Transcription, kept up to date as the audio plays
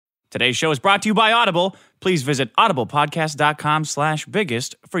Today's show is brought to you by Audible. Please visit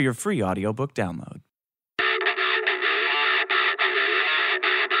audiblepodcast.com/biggest for your free audiobook download.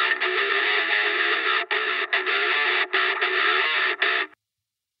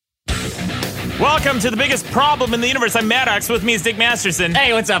 Welcome to the biggest problem in the universe. I'm Maddox. With me is Dick Masterson.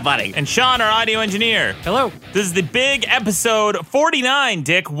 Hey, what's up, buddy? And Sean, our audio engineer. Hello. This is the big episode 49,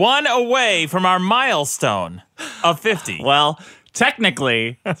 Dick. One away from our milestone of 50. Well,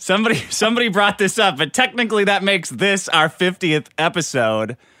 technically, somebody brought this up, but technically that makes this our 50th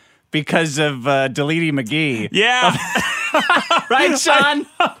episode because of Deleted McGee. Yeah. Right, Sean?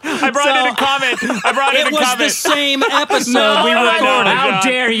 I brought in a comment. It was the same episode we I know. recorded. How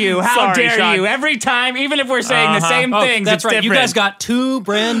dare you? How Sorry, dare Sean. you? Every time, even if we're saying the same things, That's it's right. different. You guys got two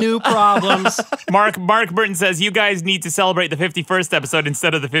brand new problems. Mark Burton says you guys need to celebrate the 51st episode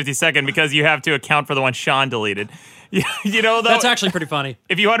instead of the 52nd because you have to account for the one Sean deleted. You know, though, That's actually pretty funny.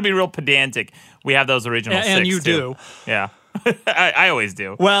 if you want to be real pedantic, we have those original And six, you too. do. Yeah. I always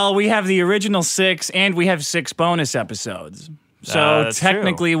do. Well, we have the original 6, and we have 6 bonus episodes. So That's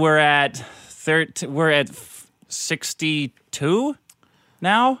technically, we're at 62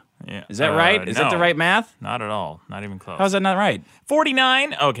 now. Yeah. Is that right? Is that the no. right math? Not at all. Not even close. How's that not right?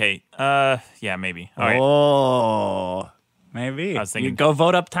 49? Okay. Yeah, maybe. All right. Oh, maybe. I was thinking- you go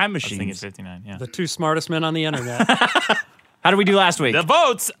vote up time I was thinking machines. 59, yeah. The two smartest men on the internet. How did we do last week? The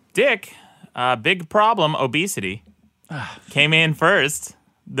votes, Dick, big problem, obesity, came in first.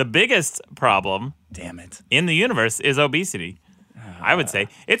 The biggest problem Damn it. in the universe is obesity. I would say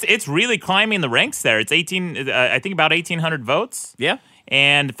it's really climbing the ranks there. It's 18, I think about 1,800 votes. Yeah.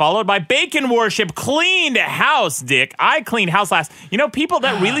 And followed by bacon worship, cleaned house, Dick. I cleaned house last. You know, people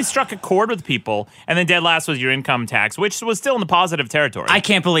that really struck a chord with people, and then dead last was your income tax, which was still in the positive territory. I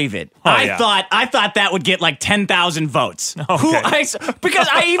can't believe it. Oh, I yeah. thought that would get like 10,000 votes. Okay. Because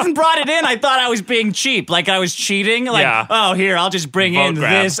I even brought it in. I thought I was being cheap, like I was cheating. Like, Yeah. oh, here, I'll just bring Vote in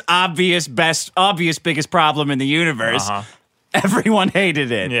grab. this obvious biggest problem in the universe. Uh-huh. Everyone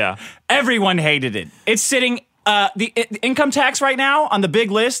hated it. Yeah. Everyone hated it. It's sitting. The income tax right now on the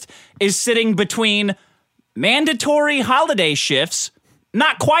big list is sitting between mandatory holiday shifts.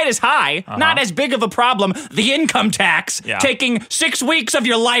 Not quite as high, not as big of a problem. The income tax, Yeah. taking 6 weeks of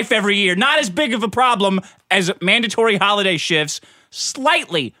your life every year, not as big of a problem as mandatory holiday shifts.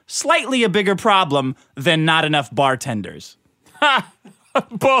 Slightly a bigger problem than not enough bartenders.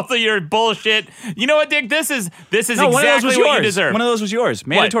 Both of your bullshit. You know what, Dick? This is No, exactly one of those was what yours. you deserve. One of those was yours.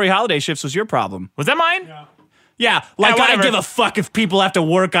 Mandatory holiday shifts was your problem. Was that mine? Yeah, like I whatever. give a fuck if people have to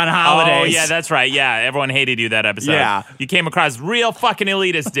work on Oh, holidays. yeah, that's right. Yeah, everyone hated you that episode. Yeah. You came across real fucking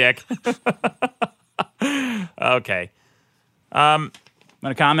elitist, Dick. Okay. Want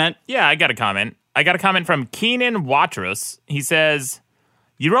to comment? Yeah, I got a comment. I got a comment from Keenan Watrous. He says,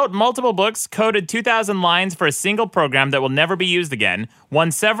 you wrote multiple books, coded 2,000 lines for a single program that will never be used again,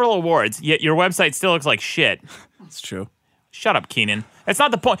 won several awards, yet your website still looks like shit. It's true. Shut up, Keenan. That's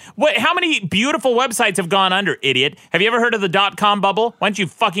not the point. How many beautiful websites have gone under, idiot? Have you ever heard of the .com bubble? Why don't you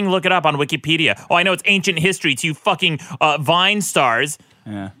fucking look it up on Wikipedia? Oh, I know it's ancient history to you fucking Vine stars.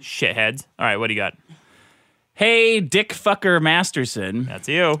 Yeah. Shitheads. All right, what do you got? Hey, Dick Fucker Masterson. That's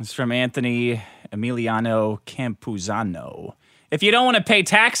you. It's from Anthony Emiliano Campuzano. If you don't want to pay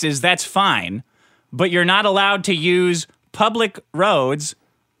taxes, that's fine, but you're not allowed to use public roads,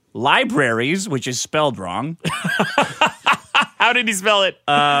 libraries, which is spelled wrong, How did he spell it?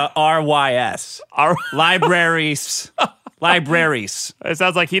 RYS. Libraries. Libraries. It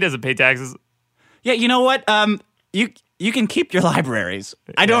sounds like he doesn't pay taxes. Yeah, you know what? You can keep your libraries.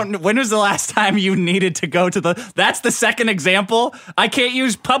 I don't. When was the last time you needed to go to the? That's the second example. I can't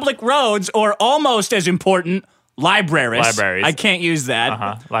use public roads or almost as important libraries. Libraries. I can't use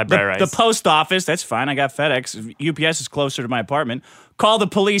that. Libraries. The post office. That's fine. I got FedEx. UPS is closer to my apartment. Call the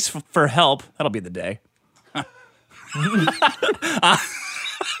police for help. That'll be the day.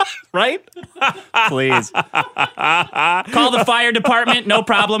 Right? Please. Call the fire department. No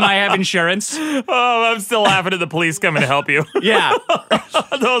problem. I have insurance. Oh, I'm still laughing at the police coming to help you. Yeah.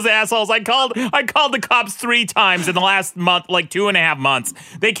 Those assholes. I called the cops 3 times in the last month, like 2.5 months.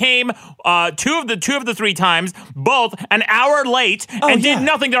 They came two of the 3 times, both an hour late, and did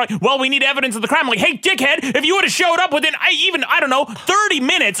nothing. They're like, well, we need evidence of the crime. I'm like, hey, dickhead, if you would have showed up within I don't know, 30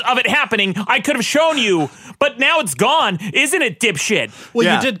 minutes of it happening, I could have shown you. But now it's gone. Isn't it, dipshit? Well,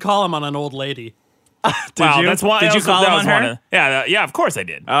 Yeah. you did call him on an old lady. Wow, you? that's one. Did you call him on her? Yeah, of course I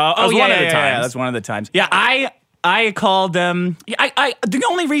did. Oh, that was one of the times. Yeah, that's one of the times. Yeah, I called them. I the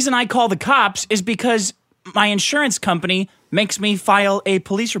only reason I call the cops is because my insurance company makes me file a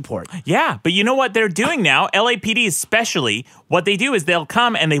police report. Yeah, but you know what they're doing now? LAPD especially, what they do is they'll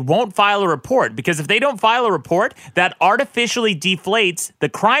come and they won't file a report, because if they don't file a report, that artificially deflates the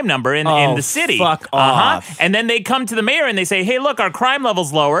crime number in the city. Fuck off. And then they come to the mayor and they say, hey, look, our crime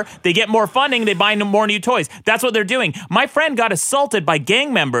level's lower. They get more funding. They buy more new toys. That's what they're doing. My friend got assaulted by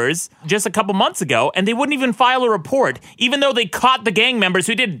gang members just a couple months ago, and they wouldn't even file a report. Even though they caught the gang members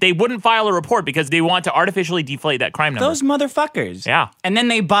who did, they wouldn't file a report because they want to artificially deflate that crime number. Those motherfuckers. Yeah. And then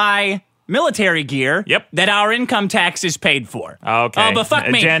they buy military gear that our income tax is paid for. Okay. Oh, but fuck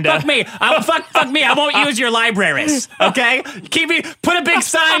Agenda. me. Fuck me. I won't use your libraries. Okay? Put a big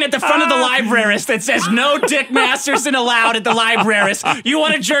sign at the front of the libraries that says no Dick Masterson allowed at the libraries. You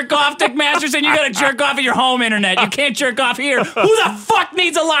want to jerk off, Dick Masterson? You got to jerk off at your home internet. You can't jerk off here. Who the fuck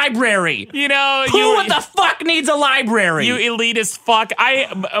needs a library? You know, What the fuck needs a library? You elitist fuck.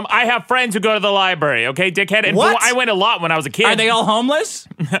 I have friends who go to the library, okay, dickhead? And What? I went a lot when I was a kid. Are they all homeless?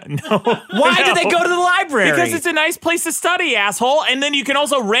 No. Why did they go to the library? Because it's a nice place to study, asshole. And then you can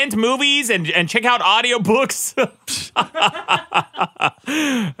also rent movies and check out audiobooks.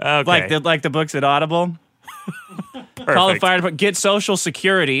 Okay. Like the books at Audible? Call the fire department. Get Social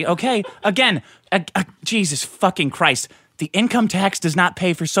Security. Okay, again, Jesus fucking Christ. The income tax does not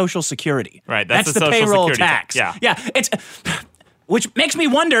pay for Social Security. Right, that's the Social payroll Security tax. Yeah. It's... Which makes me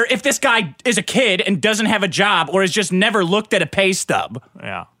wonder if this guy is a kid and doesn't have a job, or has just never looked at a pay stub.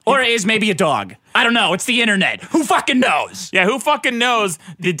 Yeah. Or is maybe a dog. I don't know. It's the internet. Who fucking knows? Yeah, who fucking knows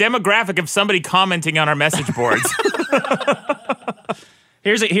the demographic of somebody commenting on our message boards?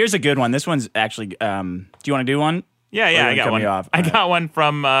 Here's a good one. This one's actually... do you want to do one? Yeah, I got one. I got one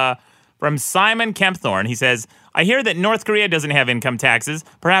from Simon Kempthorne. He says, I hear that North Korea doesn't have income taxes.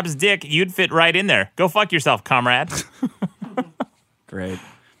 Perhaps, Dick, you'd fit right in there. Go fuck yourself, comrade. Great.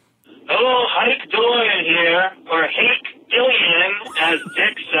 Hello, Hike Dorian here, or Hake Dillian, as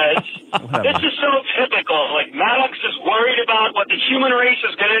Dick says. This is so typical. Like, Maddox is worried about what the human race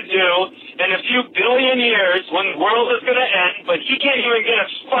is going to do in a few billion years when the world is going to end, but he can't even get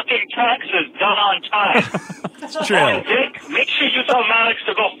his fucking taxes done on time. That's true. And Dick, make sure you tell Maddox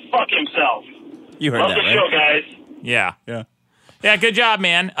to go fuck himself. You heard Love that, the right? show, guys. Yeah. Yeah, good job,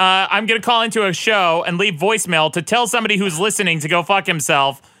 man. I'm going to call into a show and leave voicemail to tell somebody who's listening to go fuck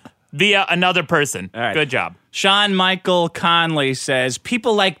himself via another person. All right. Good job. Sean Michael Conley says,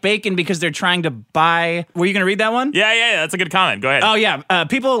 people like bacon because they're trying to buy... Were you going to read that one? Yeah, that's a good comment. Go ahead. Oh, yeah.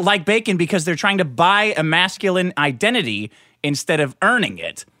 People like bacon because they're trying to buy a masculine identity instead of earning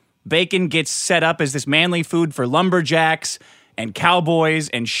it. Bacon gets set up as this manly food for lumberjacks and cowboys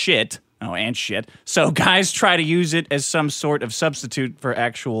and shit. Oh, and shit. So guys try to use it as some sort of substitute for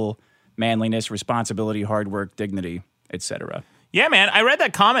actual manliness, responsibility, hard work, dignity, etc. Yeah, man, I read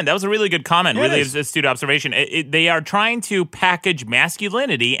that comment. That was a really good comment. Yeah, really it is. astute observation. They are trying to package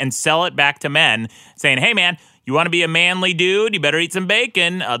masculinity and sell it back to men, saying, hey, man, you want to be a manly dude? You better eat some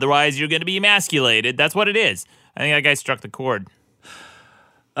bacon. Otherwise, you're going to be emasculated. That's what it is. I think that guy struck the chord.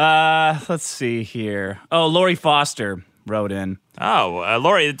 Let's see here. Oh, Lori Foster wrote in. Oh,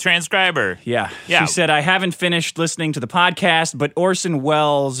 Lori, the transcriber. Yeah. Yeah. She said, I haven't finished listening to the podcast, but Orson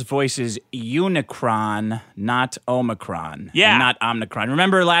Welles voices Unicron, not Omicron. Yeah. And not Omnicron.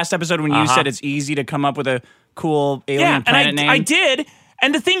 Remember last episode when you said it's easy to come up with a cool alien planet name? I did.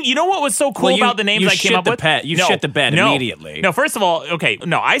 And the thing, you know what was so cool about the names I came up with? You shit the bed immediately. No, first of all, okay,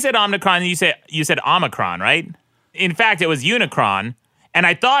 no, I said Omicron, and you said Omicron, right? In fact, it was Unicron, and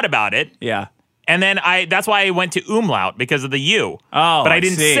I thought about it. Yeah. And then that's why I went to umlaut because of the U. Oh, but I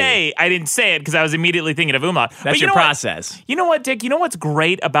didn't see. say it because I was immediately thinking of umlaut. That's but you your know process. What? You know what, Dick? You know what's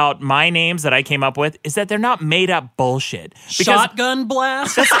great about my names that I came up with is that they're not made up bullshit. Because Shotgun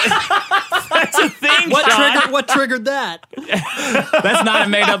blast? that's a thing, Sean. What triggered that? That's not a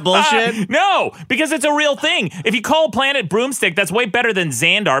made up bullshit? No, because it's a real thing. If you call a planet Broomstick, that's way better than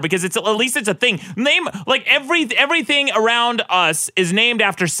Xandar because at least it's a thing. Name like everything around us is named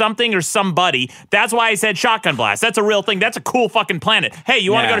after something or somebody. That's why I said Shotgun Blast. That's a real thing. That's a cool fucking planet. Hey,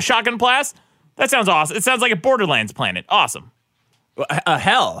 you want to go to Shotgun Blast? That sounds awesome. It sounds like a Borderlands planet. Awesome. A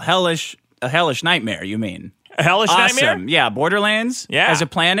hellish nightmare, you mean? A hellish nightmare? Yeah, Borderlands as a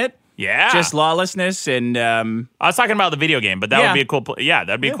planet. Yeah. Just lawlessness and... I was talking about the video game, but that would be a cool...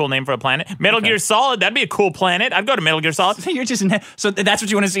 that'd be a cool name for a planet. Metal Gear Solid, that'd be a cool planet. I'd go to Metal Gear Solid. You're just so that's what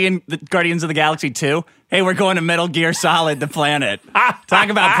you want to see in the Guardians of the Galaxy 2? Hey, we're going to Metal Gear Solid, the planet. Talk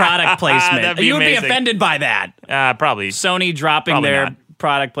about product placement. That'd be you would be amazing. offended by that. Probably. Sony dropping Probably their not.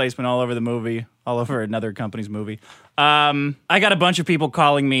 product placement all over the movie, all over another company's movie. I got a bunch of people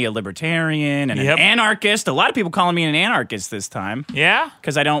calling me a libertarian and an anarchist. A lot of people calling me an anarchist this time. Yeah?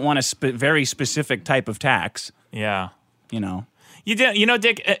 Because I don't want a very specific type of tax. Yeah. you know. You know,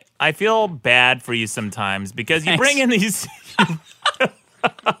 Dick, I feel bad for you sometimes because you bring in these...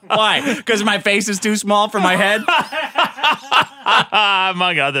 Why? Because my face is too small for my head?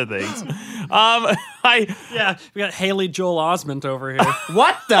 Among other things. Yeah, we got Haley Joel Osment over here.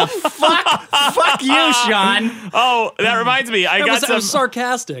 What the fuck? Fuck you, Sean. Oh, that reminds me. I was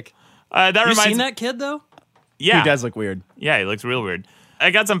sarcastic. That You reminds seen that kid, though? Yeah. He does look weird. Yeah, he looks real weird. I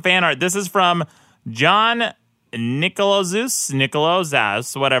got some fan art. This is from John Nicolozas,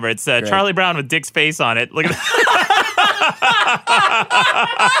 whatever. It's Charlie Brown with Dick's face on it. Look at that.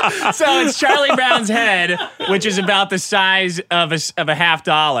 So it's Charlie Brown's head, which is about the size of a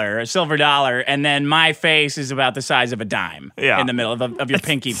 $50, a silver dollar, and then my face is about the size of a dime in the middle of your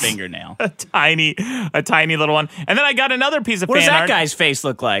pinky fingernail. A tiny little one. And then I got another piece of What fan does that art. guy's face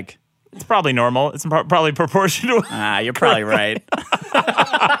look like? It's probably normal. It's probably proportional. You're probably right.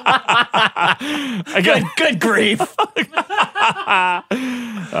 Good grief.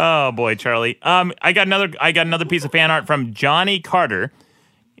 Oh boy, Charlie. I got another piece of fan art from Johnny Carter,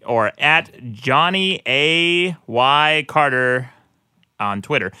 or at Johnny A.Y. Carter on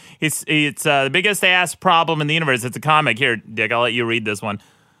Twitter. It's the biggest ass problem in the universe. It's a comic. Here, Dick, I'll let you read this one.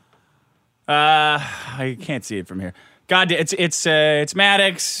 I can't see it from here. God, it's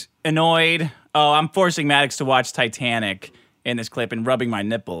Maddox annoyed. Oh, I'm forcing Maddox to watch Titanic in this clip and rubbing my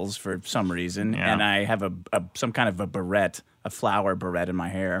nipples for some reason, and I have some kind of a barrette, a flower barrette in my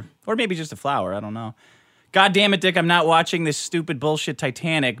hair, or maybe just a flower. I don't know. God damn it, Dick! I'm not watching this stupid bullshit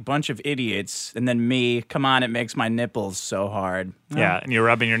Titanic. Bunch of idiots, and then me. Come on, it makes my nipples so hard. Yeah, and you're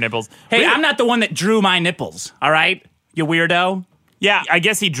rubbing your nipples. Hey, I'm not the one that drew my nipples. All right, you weirdo. Yeah, I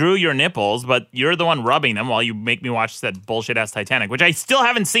guess he drew your nipples, but you're the one rubbing them while you make me watch that bullshit-ass Titanic, which I still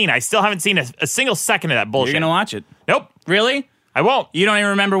haven't seen. I still haven't seen a single second of that bullshit. You're going to watch it? Nope. Really? I won't. You don't even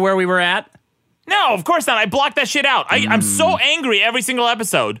remember where we were at? No, of course not. I blocked that shit out. I'm so angry every single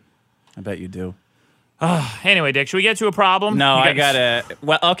episode. I bet you do. Anyway, Dick, should we get to a problem? No, I got to...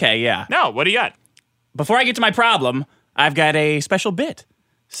 Well, okay, yeah. No, what do you got? Before I get to my problem, I've got a special bit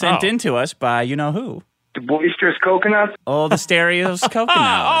sent in to us by you-know-who. The boisterous coconuts? Oh, the Stereo's coconuts.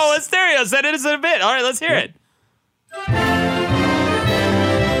 Oh, it's Stereo said it is a bit. All right, let's hear it. Man,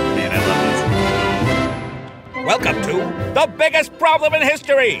 I love this. Welcome to The Biggest Problem in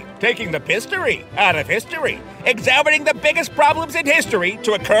History, taking the history out of history, examining the biggest problems in history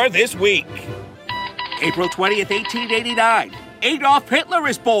to occur this week. April 20th, 1889, Adolf Hitler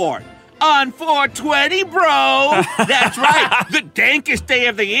is born. On 420, bro! That's right. The dankest day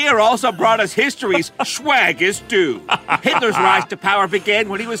of the year also brought us history's swaggest dude. Hitler's rise to power began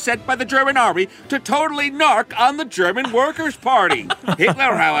when he was sent by the German army to totally narc on the German Workers' Party.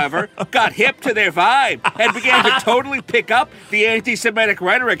 Hitler, however, got hip to their vibe and began to totally pick up the anti-Semitic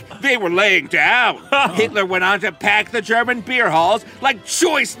rhetoric they were laying down. Hitler went on to pack the German beer halls like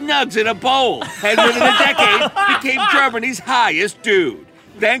choice nugs in a bowl, and within a decade became Germany's highest dude.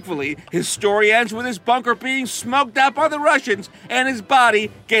 Thankfully, his story ends with his bunker being smoked up by the Russians and his body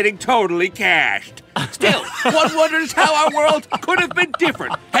getting totally cashed. Still, one wonders how our world could have been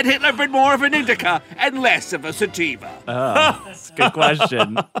different had Hitler been more of an indica and less of a sativa. That's a good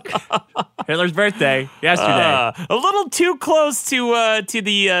question. Hitler's birthday, yesterday. A little too close to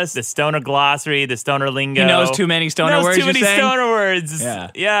the stoner glossary, the stoner lingo. He knows too many stoner words, too many you're saying? stoner words. Yeah.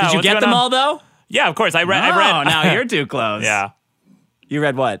 Yeah. Did you get them all, though? Yeah, of course. I read. Oh, now you're too close. Yeah. You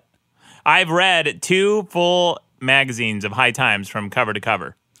read what? I've read 2 full magazines of High Times from cover to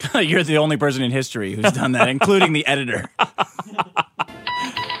cover. You're the only person in history who's done that, including the editor.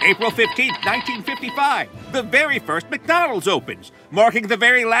 April 15th, 1955, the very first McDonald's opens, marking the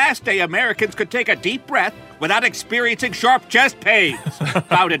very last day Americans could take a deep breath without experiencing sharp chest pains.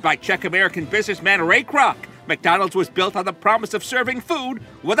 Founded by Czech-American businessman Ray Kroc, McDonald's was built on the promise of serving food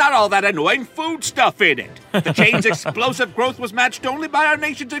without all that annoying food stuff in it. The chain's explosive growth was matched only by our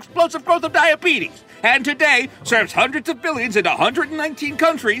nation's explosive growth of diabetes, and today serves hundreds of billions in 119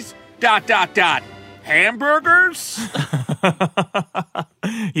 countries. ... Hamburgers?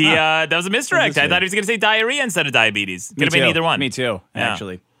 That was a misdirect. I thought he was going to say diarrhea instead of diabetes. Could have been either one. Me too, Yeah.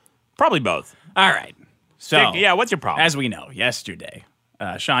 actually. Probably both. All right. So, Dick, yeah, what's your problem? As we know, yesterday,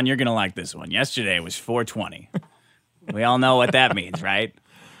 Sean, you're going to like this one. Yesterday was 420. We all know what that means, right?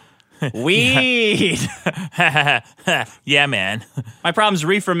 Weed. Yeah, man. My problem's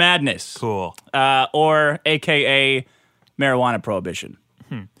Reefer Madness. Cool. Or AKA marijuana prohibition.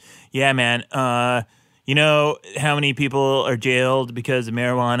 Yeah, man. You know how many people are jailed because of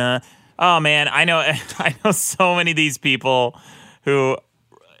marijuana? Oh, man, I know so many of these people who...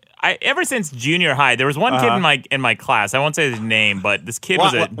 ever since junior high, there was one kid in my class. I won't say his name, but this kid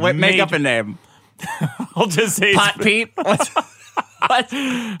was Make up a name. I'll just say Pot Pete? What? I'll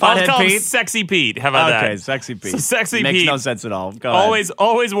Pothead call him Pete? Sexy Pete. How about that? Okay, Sexy Pete. So Sexy Makes Pete no sense at all. Go ahead.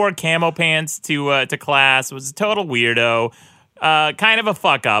 always wore camo pants to class. Was a total weirdo. Kind of a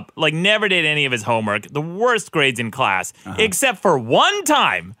fuck up. Like never did any of his homework. The worst grades in class, except for one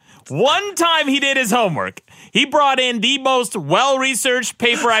time. One time he did his homework. He brought in the most well-researched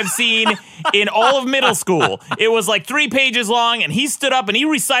paper I've seen in all of middle school. It was like 3 pages long, and he stood up and he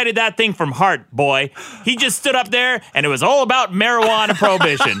recited that thing from heart, boy. He just stood up there, and it was all about marijuana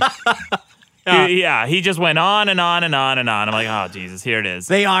prohibition. Yeah, he just went on and on and on and on. I'm like, oh, Jesus, here it is.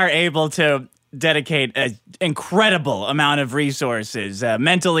 They are able to dedicate an incredible amount of resources,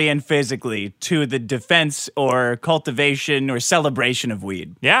 mentally and physically, to the defense or cultivation or celebration of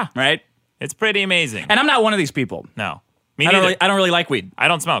weed. Yeah. Right? It's pretty amazing. And I'm not one of these people. No. Me I neither. don't really like weed. I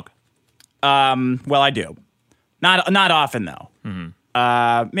don't smoke. Well, I do. Not often, though.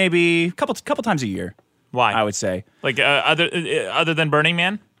 Mm-hmm. Maybe a couple times a year. Why? I would say. Like other than Burning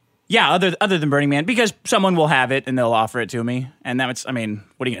Man? Yeah, other than Burning Man, because someone will have it and they'll offer it to me. And that's, I mean,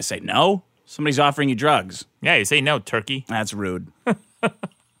 what are you going to say? No? Somebody's offering you drugs. Yeah, you say no, turkey. That's rude.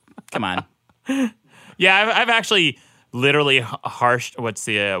 Come on. Yeah, I've actually literally harshed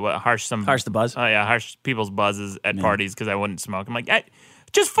some Harsh the buzz? Oh yeah, harsh people's buzzes at parties because I wouldn't smoke. I'm like,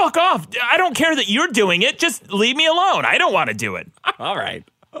 just fuck off. I don't care that you're doing it. Just leave me alone. I don't want to do it. All right.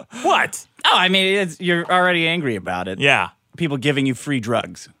 What? Oh, I mean, you're already angry about it. Yeah. People giving you free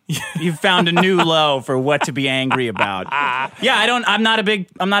drugs. You've found a new low for what to be angry about. Yeah, I'm not a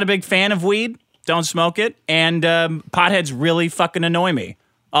big fan of weed. Don't smoke it. And potheads really fucking annoy me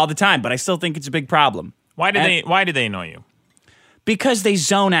all the time, but I still think it's a big problem. Why do they annoy you? Because they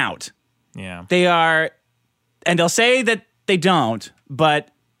zone out. Yeah. They are, and they'll say that they don't, but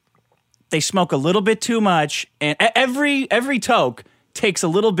they smoke a little bit too much, and every toke takes a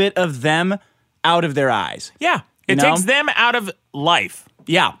little bit of them out of their eyes. Yeah. It takes them out of life.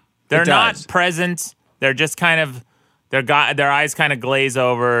 Yeah. They're not present. They're just kind of, their eyes kind of glaze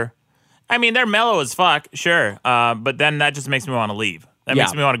over. I mean, they're mellow as fuck, sure. But then that just makes me want to leave. That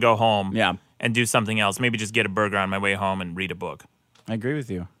makes me want to go home and do something else. Maybe just get a burger on my way home and read a book. I agree with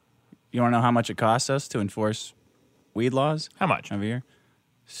you. You want to know how much it costs us to enforce weed laws? How much? Over here?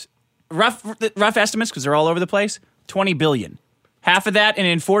 Rough estimates, because they're all over the place, $20 billion. Half of that in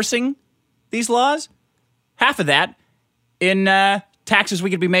enforcing these laws, half of that in taxes we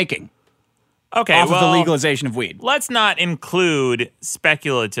could be making. Okay, off of the legalization of weed. Let's not include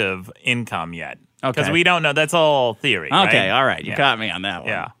speculative income yet. Okay. Because we don't know. That's all theory. Okay, right? all right. You caught me on that one.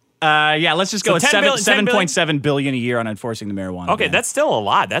 Yeah. Let's just go with $7.7 billion a year on enforcing the marijuana. Okay, ban. that's still a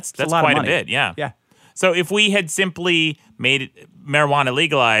lot. That's quite a bit, yeah. Yeah. So if we had simply made marijuana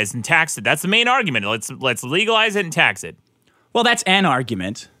legalized and taxed it, that's the main argument. Let's legalize it and tax it. Well, that's an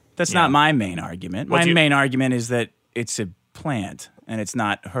argument. That's not my main argument. My What's main argument is that it's a plant and it's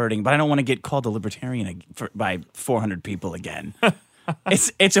not hurting. But I don't want to get called a libertarian by 400 people again.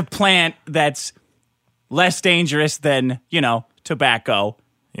 It's a plant that's less dangerous than, tobacco.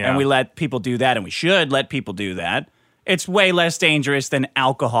 Yeah. And we let people do that, and we should let people do that. It's way less dangerous than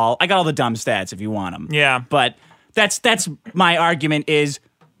alcohol. I got all the dumb stats if you want them. Yeah. But that's my argument is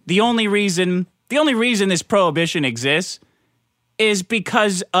the only reason this prohibition exists is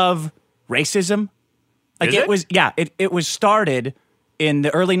because of racism. Like Is it? It was started in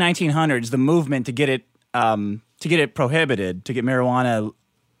the early 1900s, the movement to get it prohibited, to get marijuana,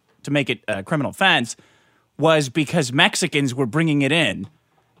 to make it a criminal offense, was because Mexicans were bringing it in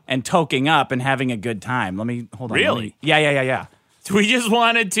and toking up and having a good time. Hold on. Really? Yeah. We just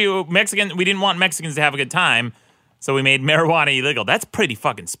wanted we didn't want Mexicans to have a good time, so we made marijuana illegal. That's pretty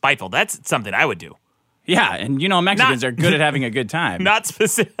fucking spiteful. That's something I would do. Yeah, and Mexicans are good at having a good time. Not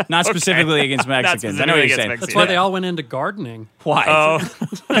specifically against Mexicans. I know what you're saying. That's why they all went into gardening. Why? Oh.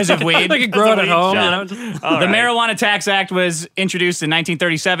 Because of weed. They could grow it at home. The Marijuana Tax Act was introduced in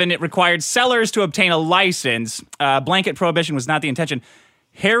 1937. It required sellers to obtain a license. Blanket prohibition was not the intention.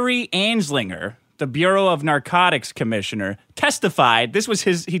 Harry Anslinger, the Bureau of Narcotics Commissioner, testified.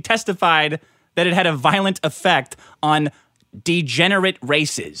 He testified that it had a violent effect on degenerate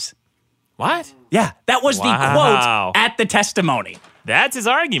races. What? Yeah, that was the quote at the testimony. That's his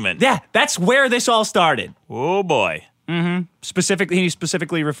argument. Yeah, that's where this all started. Oh, boy. Mm-hmm. He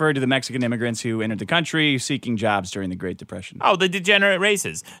specifically referred to the Mexican immigrants who entered the country seeking jobs during the Great Depression. Oh, the degenerate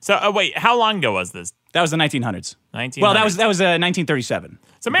races. So, wait, how long ago was this? That was the 1900s. 1900s. Well, that was 1937.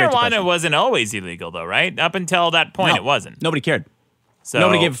 So marijuana wasn't always illegal, though, right? Up until that point, it wasn't. Nobody cared. So,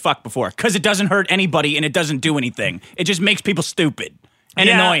 nobody gave a fuck before because it doesn't hurt anybody and it doesn't do anything. It just makes people stupid. and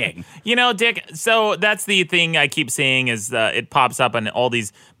annoying. You know, Dick, so that's the thing I keep seeing is it pops up in all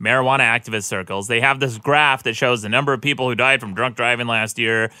these marijuana activist circles. They have this graph that shows the number of people who died from drunk driving last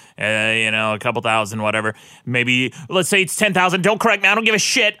year, a couple thousand, whatever. Maybe, let's say it's 10,000. Don't correct me. I don't give a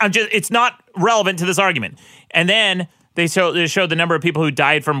shit. It's not relevant to this argument. And then they showed the number of people who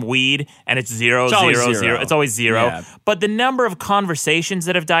died from weed, and it's zero. It's always zero. Yeah. But the number of conversations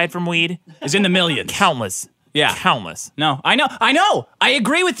that have died from weed is in the millions. Countless. Yeah. Countless. No, I know. I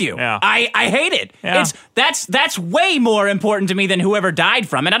agree with you. Yeah. I hate it. Yeah. That's way more important to me than whoever died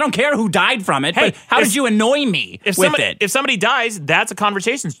from it. I don't care who died from it, Hey, but how did you annoy me with it? If somebody dies, that's a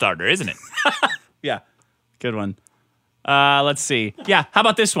conversation starter, isn't it? Yeah. Good one. Let's see. Yeah, how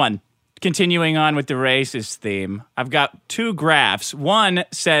about this one? Continuing on with the racist theme, I've got two graphs. One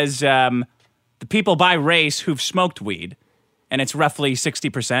says the people by race who've smoked weed, and it's roughly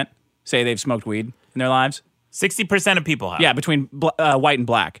 60% say they've smoked weed in their lives. 60% of people have. Yeah, between white and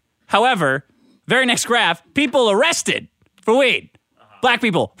black. However, very next graph, people arrested for weed. Black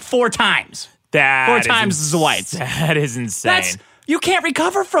people, 4 times. Four times as the whites. That is insane. You can't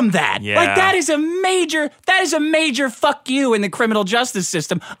recover from that. Yeah. Like that is a major fuck you in the criminal justice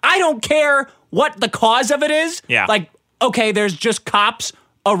system. I don't care what the cause of it is. Yeah. Like, okay, there's just cops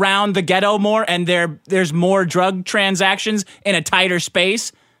around the ghetto more and there's more drug transactions in a tighter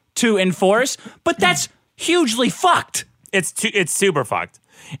space to enforce, but that's hugely fucked. It's super fucked.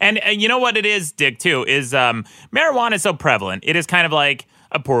 And you know what it is, Dick, too, is marijuana is so prevalent. It is kind of like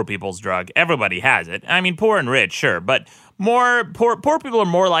a poor people's drug. Everybody has it. I mean, poor and rich, sure, but poor people are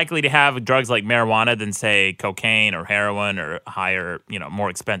more likely to have drugs like marijuana than, say, cocaine or heroin or higher, more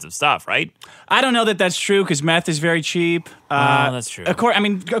expensive stuff, right? I don't know that that's true because meth is very cheap. That's true.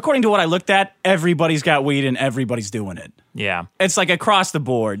 According to what I looked at, everybody's got weed and everybody's doing it. Yeah. It's like across the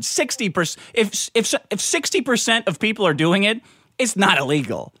board. 60%. If 60% of people are doing it, it's not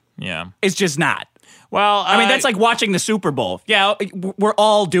illegal. Yeah. It's just not. Well, I mean, that's like watching the Super Bowl. Yeah, we're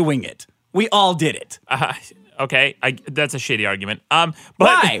all doing it. We all did it. Okay, that's a shitty argument. But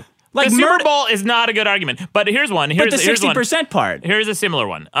why? Like the Super Bowl is not a good argument. But here's one. But the 60% part. Here's a similar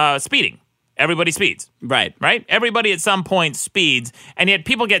one. Speeding. Everybody speeds. Right. Everybody at some point speeds, and yet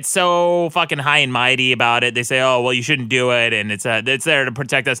people get so fucking high and mighty about it. They say, "Oh, well, you shouldn't do it," and it's there to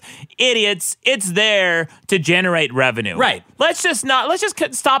protect us. Idiots! It's there to generate revenue. Right. Let's just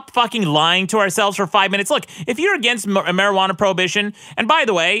stop fucking lying to ourselves for 5 minutes. Look, if you're against marijuana prohibition, and by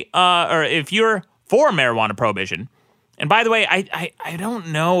the way, or if you're for marijuana prohibition. And by the way, I don't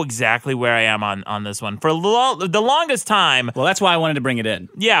know exactly where I am on this one. For the longest time... Well, that's why I wanted to bring it in.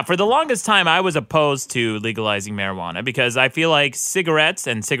 Yeah, for the longest time, I was opposed to legalizing marijuana because I feel like cigarettes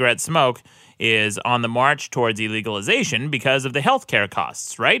and cigarette smoke is on the march towards illegalization because of the healthcare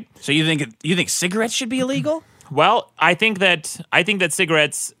costs, right? So you think cigarettes should be illegal? Well, I think that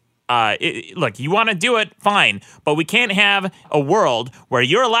cigarettes... look, you want to do it, fine. But we can't have a world where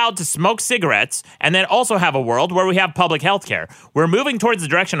you're allowed to smoke cigarettes and then also have a world where we have public health care. We're moving towards the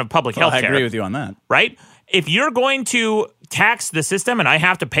direction of public health care. I agree with you on that. Right? If you're going to tax the system and I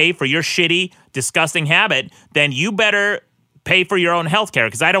have to pay for your shitty, disgusting habit, then you better pay for your own health care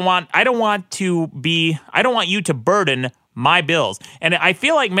because I don't want you to burden my bills. And I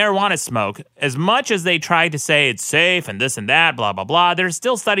feel like marijuana smoke, as much as they try to say it's safe and this and that, blah, blah, blah, there's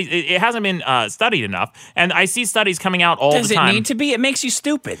still studies. It hasn't been studied enough. And I see studies coming out all the time. Does it need to be? It makes you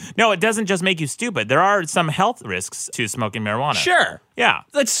stupid. No, it doesn't just make you stupid. There are some health risks to smoking marijuana. Sure. Yeah.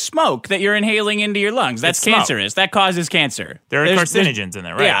 That's smoke that you're inhaling into your lungs. That's cancerous. That causes cancer. There are carcinogens in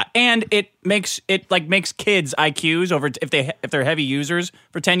there, right? Yeah, and it makes kids' IQs over if they're heavy users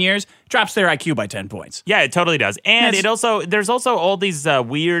for 10 years, drops their IQ by 10 points. Yeah, it totally does. And there's also all these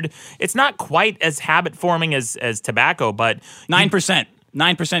weird, it's not quite as habit forming as tobacco, but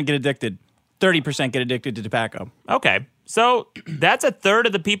 9% get addicted. 30% get addicted to tobacco. Okay. So that's a third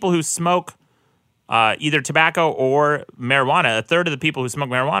of the people who smoke either tobacco or marijuana. A third of the people who smoke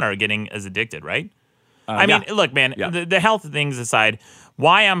marijuana are getting as addicted, right? I mean, look, man, the health things aside,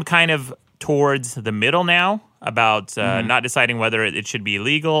 why I'm kind of towards the middle now about not deciding whether it should be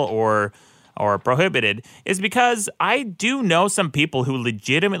illegal or prohibited is because I do know some people who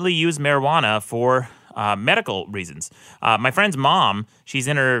legitimately use marijuana for medical reasons. My friend's mom, she's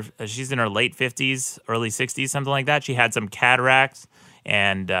in her late 50s, early 60s, something like that. She had some cataracts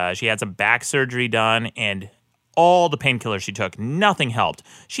and she had some back surgery done, and all the painkillers she took, nothing helped.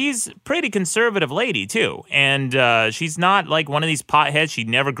 She's a pretty conservative lady, too. And she's not like one of these potheads. She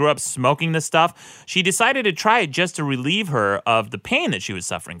never grew up smoking this stuff. She decided to try it just to relieve her of the pain that she was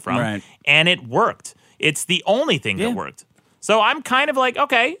suffering from. Right. And it worked. It's the only thing that worked. So I'm kind of like,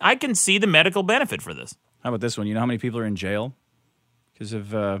 okay, I can see the medical benefit for this. How about this one? You know how many people are in jail?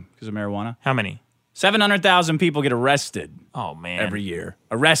 because of marijuana. How many? 700,000 people get arrested. Oh man, every year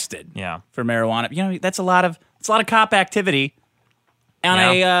arrested. Yeah, for marijuana. You know, that's a lot of cop activity. On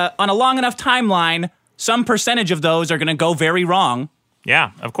a long enough timeline, some percentage of those are going to go very wrong.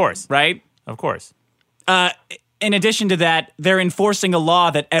 Yeah, of course. Right? Of course. In addition to that, they're enforcing a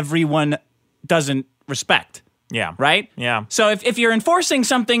law that everyone doesn't respect. Yeah. Right? Yeah. So if you're enforcing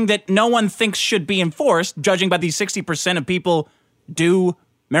something that no one thinks should be enforced, judging by these 60% of people do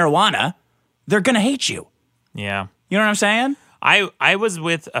marijuana, they're going to hate you. Yeah. You know what I'm saying? I was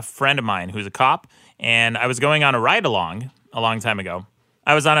with a friend of mine who's a cop, and I was going on a ride-along a long time ago.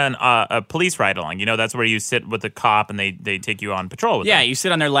 I was on a police ride-along. You know, that's where you sit with the cop, and they take you on patrol with them. Yeah, you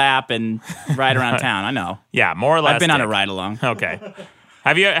sit on their lap and ride around town. I know. Yeah, more or less. I've been on a ride-along. Okay.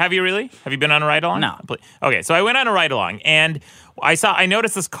 Have you really? Have you been on a ride-along? No. Okay, so I went on a ride-along, and I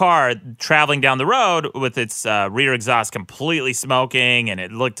noticed this car traveling down the road with its rear exhaust completely smoking, and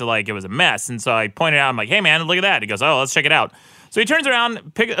it looked like it was a mess. And so I pointed out, I'm like, "Hey, man, look at that." He goes, "Oh, let's check it out." So he turns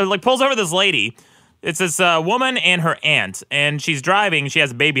around, pulls over this lady. It's this woman and her aunt, and she's driving. She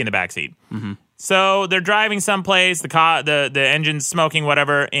has a baby in the backseat. Mm-hmm. So they're driving someplace. The engine's smoking,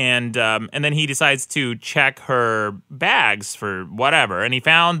 whatever, and then he decides to check her bags for whatever, and he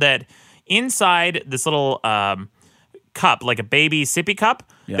found that inside this little cup, like a baby sippy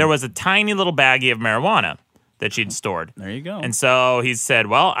cup, there was a tiny little baggie of marijuana that she'd stored. There you go. And so he said,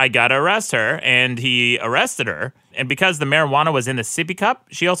 "Well, I got to arrest her," and he arrested her. And because the marijuana was in the sippy cup,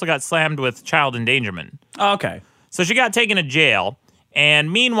 she also got slammed with child endangerment. Oh, okay. So she got taken to jail.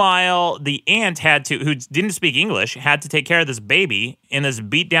 And meanwhile, the aunt who didn't speak English, had to take care of this baby in this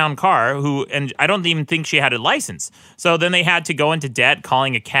beat-down car, and I don't even think she had a license. So then they had to go into debt,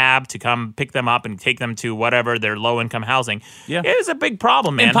 calling a cab to come pick them up and take them to whatever their low-income housing. Yeah. It is a big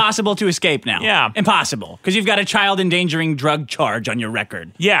problem, man. Impossible to escape now. Yeah. Impossible. Because you've got a child-endangering drug charge on your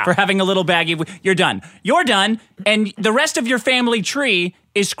record. Yeah. For having a little baggie. You're done. You're done, and the rest of your family tree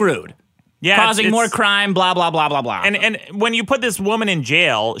is screwed. Yeah, causing more crime, blah, blah, blah, blah, blah. And when you put this woman in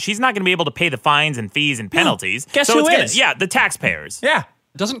jail, she's not going to be able to pay the fines and fees and penalties. Guess who is? Yeah, the taxpayers. Yeah.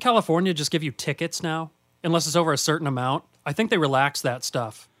 Doesn't California just give you tickets now? Unless it's over a certain amount? I think they relax that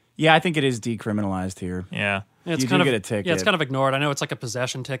stuff. Yeah, I think it is decriminalized here. Yeah. It's you kind do of, get a ticket. Yeah, it's kind of ignored. I know it's like a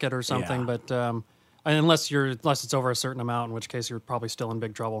possession ticket or something, but unless it's over a certain amount, in which case you're probably still in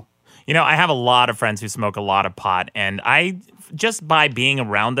big trouble. You know, I have a lot of friends who smoke a lot of pot, and I, just by being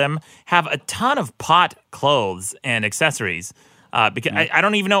around them, have a ton of pot clothes and accessories. Because I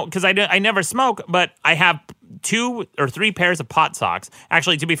don't even know, because I never smoke, but I have 2 or 3 pairs of pot socks.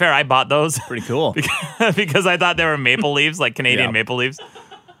 Actually, to be fair, I bought those. Pretty cool. because I thought they were maple leaves, like Canadian maple leaves.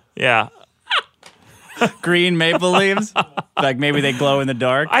 Yeah. Green maple leaves? Like maybe they glow in the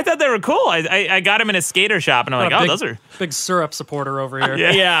dark? I thought they were cool. I got them in a skater shop, and I'm like, those are... Big syrup supporter over here.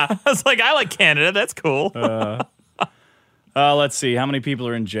 Yeah. I was like, I like Canada. That's cool. Let's see. How many people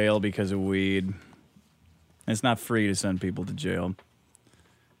are in jail because of weed? It's not free to send people to jail.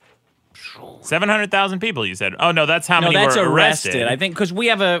 700,000 people, you said. Oh, no, that's how many that's were arrested. I think, because we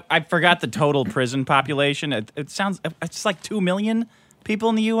have I forgot the total prison population. It's like 2 million people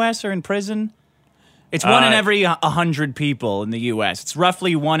in the U.S. are in prison. It's 1 in every 100 people in the U.S. It's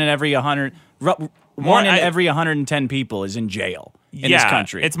roughly 1 in every 100. Every 110 people is in jail in this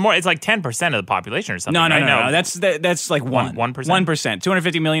country. It's more. It's like 10% of the population or something. No. That's like 1%. 1%.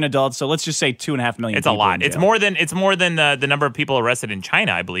 250 million adults. So let's just say 2.5 million. It's a lot. It's more than the number of people arrested in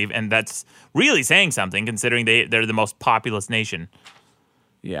China, I believe, and that's really saying something considering they're the most populous nation.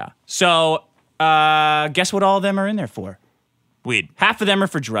 Yeah. So guess what all of them are in there for? Weed. Half of them are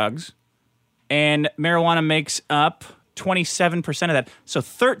for drugs, and marijuana makes up 27% of that. So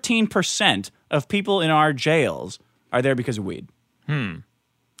 13% of people in our jails are there because of weed.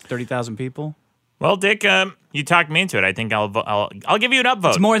 30,000 people. Well, Dick, you talked me into it. I think I'll give you an upvote.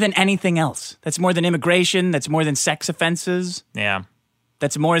 It's more than anything else. That's more than immigration. That's more than sex offenses. Yeah.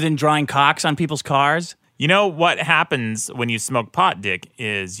 That's more than drawing cocks on people's cars. You know what happens when you smoke pot, Dick,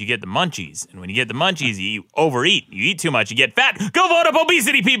 is you get the munchies. And when you get the munchies, you overeat. You eat too much, you get fat. Go vote up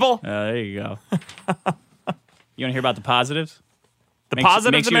obesity, people! There you go. You want to hear about the positives?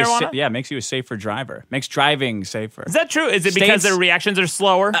 Positives of marijuana? Makes you a safer driver. Makes driving safer. Is that true? Is it because their reactions are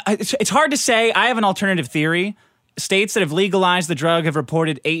slower? It's hard to say. I have an alternative theory. States that have legalized the drug have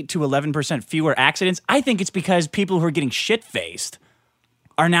reported 8 to 11% fewer accidents. I think it's because people who are getting shit-faced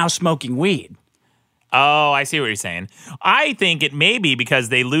are now smoking weed. Oh, I see what you're saying. I think it may be because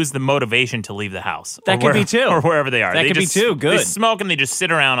they lose the motivation to leave the house. That could be too. Or wherever they are. That could be too. Good. They smoke and they just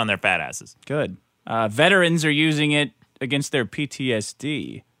sit around on their fat asses. Good. Veterans are using it against their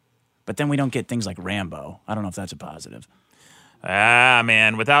PTSD. But then we don't get things like Rambo. I don't know if that's a positive. Ah,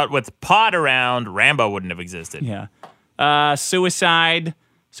 man. With pot around, Rambo wouldn't have existed. Yeah. Suicide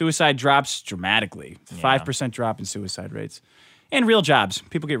drops dramatically. 5% drop in suicide rates. And real jobs.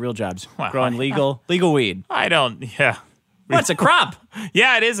 People get real jobs. Wow. Growing legal weed. I don't. Yeah. Well, it's a crop.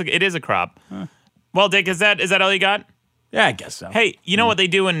 Yeah, it is. It is a crop. Well, Dick, is that all you got? Yeah, I guess so. Hey, you know what they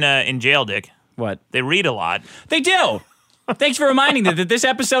do in jail, Dick? What? They read a lot. They do. Thanks for reminding me that this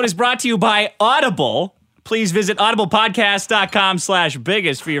episode is brought to you by Audible. Please visit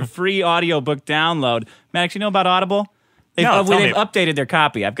audiblepodcast.com/biggest for your free audiobook download. Maddox, you know about Audible? They've updated their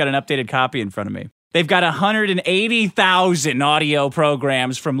copy. I've got an updated copy in front of me. They've got 180,000 audio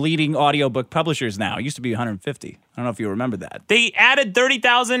programs from leading audiobook publishers now. It used to be 150. I don't know if you remember that. They added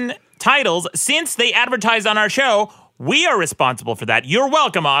 30,000 titles since they advertised on our show. We are responsible for that. You're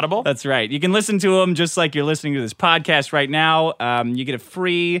welcome, Audible. That's right. You can listen to them just like you're listening to this podcast right now. You get a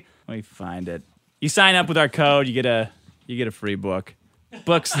free. Let me find it. You sign up with our code. You get a free book.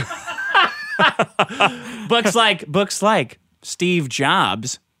 Books. books like Steve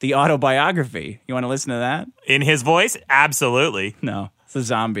Jobs, the autobiography. You want to listen to that? In his voice? Absolutely. No, it's a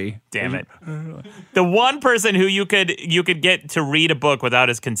zombie. Damn it. The one person who you could get to read a book without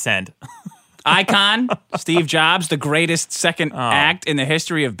his consent. Icon, Steve Jobs, the greatest second act in the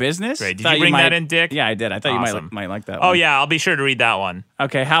history of business. Great. Did you bring that in, Dick? Yeah, I did. I thought Awesome. you might like that Oh, one. yeah, I'll be sure to read that one.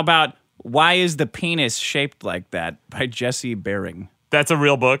 Okay, how about Why is the Penis Shaped Like That by Jesse Bering? That's a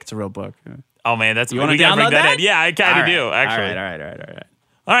real book? It's a real book. Oh, man, You want to download bring that in. Yeah, I kind of do, actually. All right.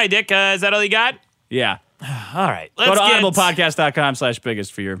 All right, Dick, is that all you got? Yeah. All right. Go to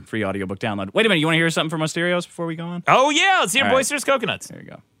audiblepodcast.com/biggest for your free audiobook download. Wait a minute, you want to hear something from Mysterios before we go on? Oh, yeah, let's hear All right. Boisterous Coconuts. There you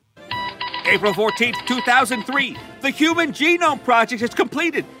go. April 14th, 2003, the Human Genome Project is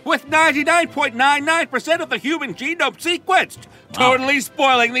completed with 99.99% of the human genome sequenced, totally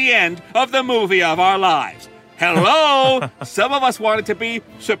spoiling the end of the movie of our lives. Hello! Some of us wanted to be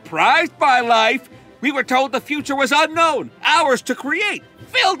surprised by life. We were told the future was unknown, ours to create,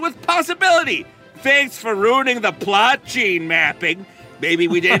 filled with possibility. Thanks for ruining the plot, gene mapping. Maybe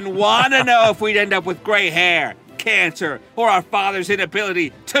we didn't want to know if we'd end up with gray hair, cancer, or our father's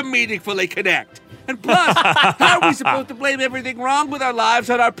inability to meaningfully connect. And plus, how are we supposed to blame everything wrong with our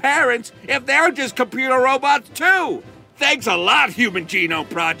lives on our parents if they're just computer robots too? Thanks a lot, Human Genome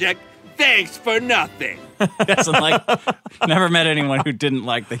Project. Thanks for nothing. Never met anyone who didn't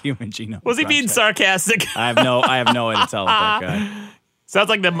like the Human Genome Was he being Project. sarcastic? I have no way to tell with that guy. Sounds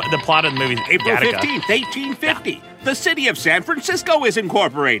like the plot of the movie. April Gattaca. 15th, 1850, the city of San Francisco is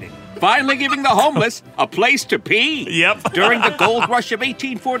incorporated, finally giving the homeless a place to pee. Yep. During the gold rush of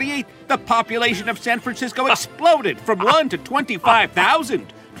 1848, the population of San Francisco exploded from 1 to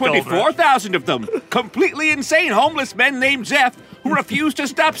 25,000. 24,000 of them completely insane homeless men named Zeph who refuse to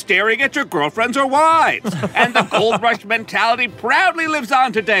stop staring at your girlfriends or wives. And the gold rush mentality proudly lives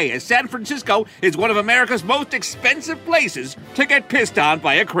on today as San Francisco is one of America's most expensive places to get pissed on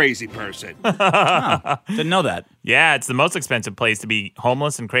by a crazy person. Didn't know that. Yeah, it's the most expensive place to be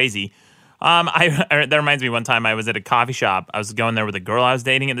homeless and crazy. That reminds me, one time I was at a coffee shop. I was going there with a girl I was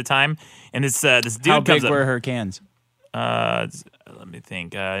dating at the time, and this dude How comes big up. were her cans? Let me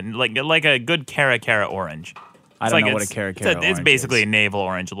think. Like a good Cara orange. I don't know what a Cara orange It's basically is. a navel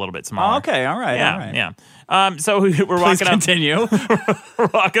orange, a little bit smaller. Oh, okay, all right. Yeah. So we're Please walking up. continue. We're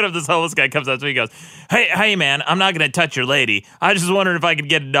walking up. This homeless guy comes up to me. He goes, "Hey, man, I'm not gonna touch your lady. I just wondered if I could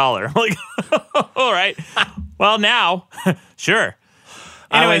get $1." I'm like, all right. Well, now, sure.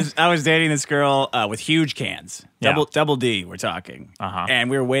 Anyway. I was dating this girl with huge cans, double D. We're talking, and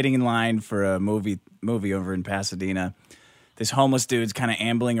we were waiting in line for a movie over in Pasadena. This homeless dude's kind of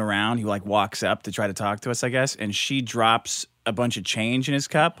ambling around. He walks up to try to talk to us, I guess, and she drops a bunch of change in his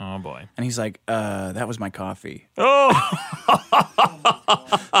cup. Oh boy! And he's like, "That was my coffee." Oh.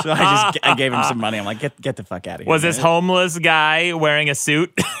 So I gave him some money. I'm like, "Get the fuck out of here." Was this homeless guy wearing a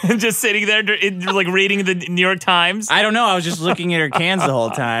suit and just sitting there reading the New York Times? I don't know. I was just looking at her cans the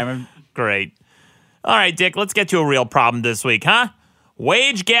whole time. Great. All right, Dick, let's get to a real problem this week, huh?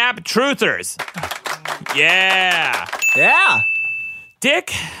 Wage gap truthers. Yeah. Yeah.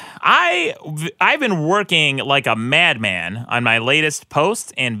 Dick, I've been working like a madman on my latest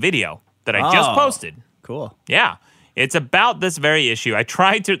post and video that I just posted. Cool. Yeah. It's about this very issue. I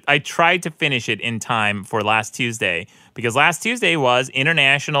tried to finish it in time for last Tuesday because last Tuesday was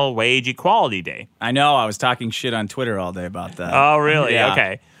International Wage Equality Day. I know. I was talking shit on Twitter all day about that. Oh, really? Yeah.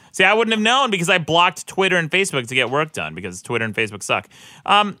 Okay. See, I wouldn't have known because I blocked Twitter and Facebook to get work done because Twitter and Facebook suck.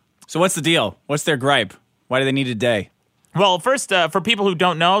 So what's the deal? What's their gripe? Why do they need a day? Well, first, for people who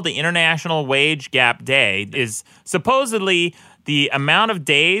don't know, the International Wage Gap Day is supposedly the amount of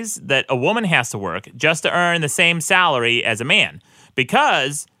days that a woman has to work just to earn the same salary as a man.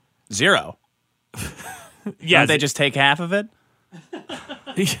 Because 0. yeah, Don't they just take half of it?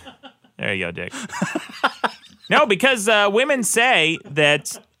 There you go, Dick. No, because women say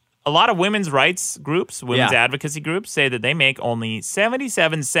that a lot of women's rights groups, women's advocacy groups, say that they make only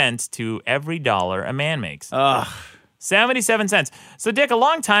 77 cents to every dollar a man makes. Ugh. 77 cents. So, Dick, a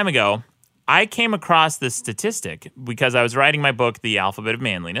long time ago, I came across this statistic because I was writing my book, The Alphabet of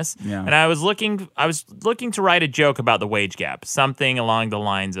Manliness, and I was looking to write a joke about the wage gap, something along the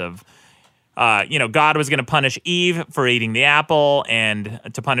lines of, God was going to punish Eve for eating the apple, and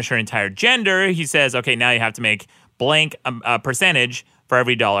to punish her entire gender, he says, okay, now you have to make blank percentage for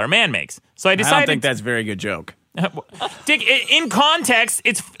every dollar a man makes. So I decided. I don't think that's a very good joke. Dick, in context,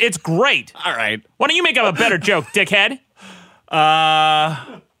 it's great. All right. Why don't you make up a better joke, dickhead?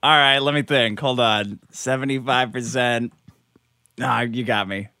 All right, let me think. Hold on. 75%. Nah, you got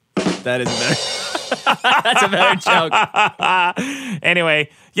me. That is better. That's a better joke. Anyway,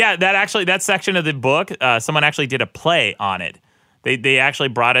 yeah, that section of the book, someone actually did a play on it. They actually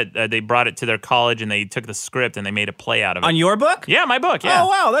brought it. They brought it to their college, and they took the script and they made a play out of it. On your book? Yeah, my book. Yeah. Oh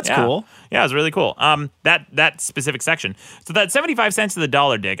wow, that's cool. Yeah, it was really cool. That specific section. So that 75 cents to the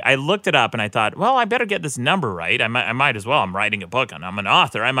dollar, Dick. I looked it up and I thought, well, I better get this number right. I might as well. I'm writing a book and I'm an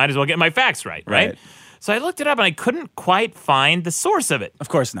author. I might as well get my facts right. So I looked it up and I couldn't quite find the source of it. Of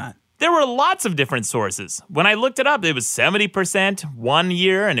course not. There were lots of different sources. When I looked it up, it was 70% one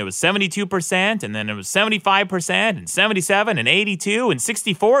year, and it was 72%, and then it was 75%, and 77, and 82, and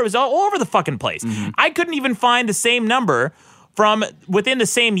 64. It was all over the fucking place. Mm-hmm. I couldn't even find the same number from within the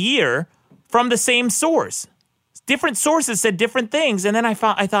same year from the same source. Different sources said different things, and then I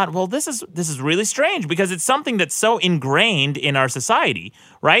thought, well, this is really strange because it's something that's so ingrained in our society,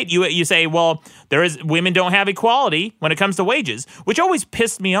 right? You say, well, women don't have equality when it comes to wages, which always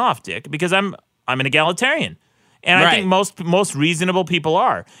pissed me off, Dick, because I'm an egalitarian, and I think most reasonable people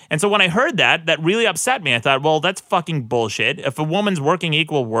are. And so when I heard that really upset me. I thought, well, that's fucking bullshit. If a woman's working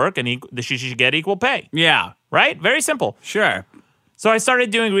equal work, and she should get equal pay. Yeah, right. Very simple. Sure. So I started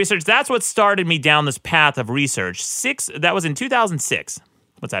doing research. That's what started me down this path of research. That was in 2006.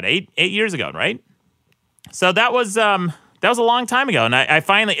 What's that? 8 years ago, right? So that was a long time ago, and I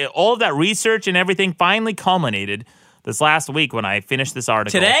finally, all of that research and everything finally culminated this last week when I finished this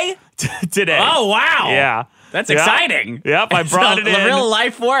article. Today? Today. Oh wow! Yeah, that's exciting. Yep, I brought it in. Real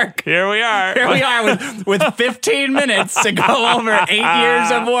life work. Here we are. Here we are with 15 minutes to go over 8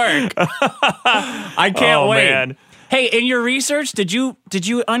 years of work. I can't wait. Man. Hey, in your research, did you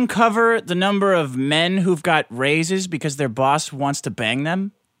uncover the number of men who've got raises because their boss wants to bang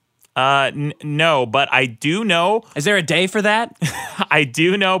them? No, but I do know. Is there a day for that? I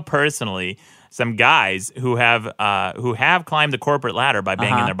do know personally some guys who have climbed the corporate ladder by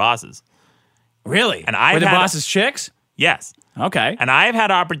banging their bosses. Really? And were the bosses chicks? Yes. Okay. And I've had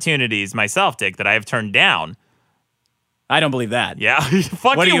opportunities myself, Dick, that I have turned down. I don't believe that. Yeah.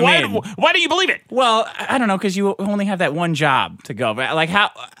 Fuck what you. Do you mean? Why do you believe it? Well, I don't know, because you only have that one job to go. Like,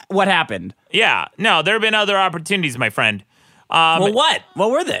 what happened? Yeah. No, there have been other opportunities, my friend. Well, what?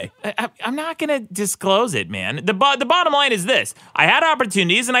 What were they? I'm not going to disclose it, man. The bottom line is this. I had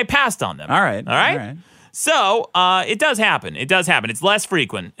opportunities and I passed on them. All right. So it does happen. It's less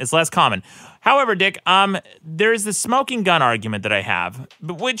frequent. It's less common. However, Dick, there's the smoking gun argument that I have,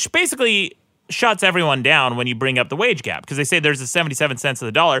 which basically shuts everyone down when you bring up the wage gap, because they say there's a 77 cents of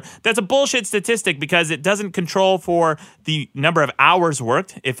the dollar. That's a bullshit statistic because it doesn't control for the number of hours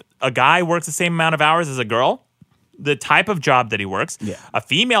worked. If a guy works the same amount of hours as a girl, the type of job that he works, a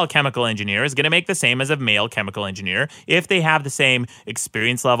female chemical engineer is going to make the same as a male chemical engineer if they have the same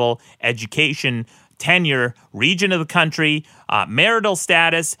experience level, education, tenure, region of the country, marital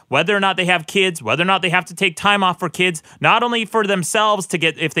status, whether or not they have kids, whether or not they have to take time off for kids, not only for themselves to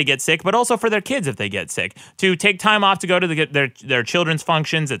get if they get sick, but also for their kids if they get sick, to take time off to go to their children's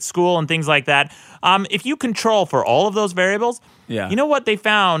functions at school and things like that. If you control for all of those variables, you know what they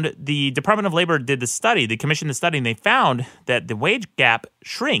found? The Department of Labor did the study, they commissioned the study, and they found that the wage gap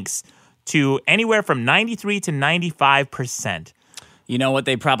shrinks to anywhere from 93 to 95%. You know what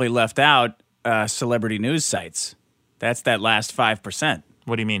they probably left out? Celebrity news sites. That's that last 5%.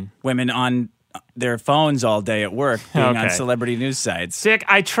 What do you mean? Women on their phones all day at work being on celebrity news sites. Dick,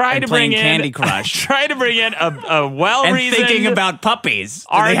 I try to bring in Candy Crush. Try to bring in a well-reasoned and thinking about puppies.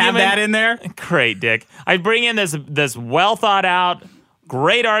 Do they have that in there? Great, Dick. I bring in this well-thought-out,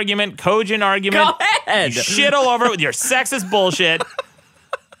 great argument, cogent argument. Go ahead. You shit all over it with your sexist bullshit.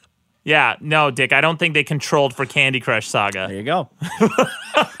 Yeah, no, Dick, I don't think they controlled for Candy Crush Saga. There you go.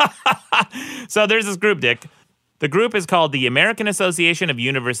 So there's this group, Dick. The group is called the American Association of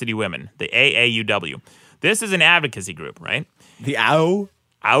University Women, the AAUW. This is an advocacy group, right? The OW?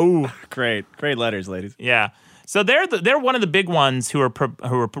 OW. Great letters, ladies. Yeah. So they're one of the big ones who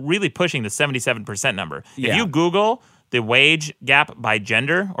are really pushing the 77% number. Yeah. If you Google the wage gap by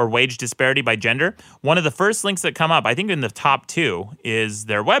gender or wage disparity by gender, one of the first links that come up, I think in the top 2, is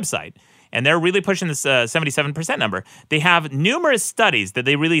their website. And they're really pushing this 77% number. They have numerous studies that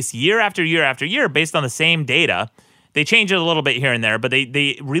they release year after year after year based on the same data. They change it a little bit here and there, but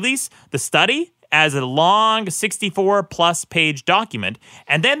they release the study as a long 64-plus page document,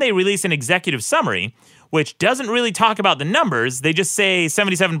 and then they release an executive summary, which doesn't really talk about the numbers. They just say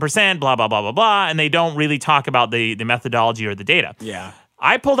 77%, blah, blah, blah, blah, blah, and they don't really talk about the methodology or the data. Yeah.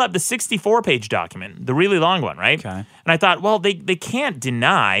 I pulled up the 64-page document, the really long one, right? Okay. And I thought, well, they can't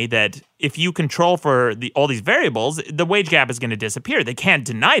deny that if you control for all these variables, the wage gap is going to disappear. They can't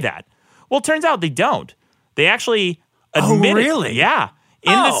deny that. Well, it turns out they don't. They actually admit it. Really? Yeah.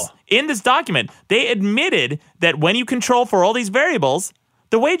 In this document, they admitted that when you control for all these variables,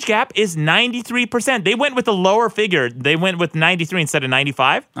 the wage gap is 93%. They went with a lower figure. They went with 93 instead of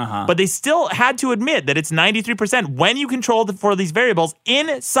 95. But they still had to admit that it's 93% when you control for these variables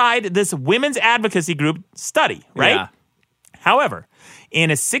inside this women's advocacy group study, right? Yeah. However, in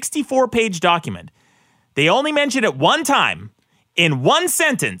a 64-page document, they only mention it one time in one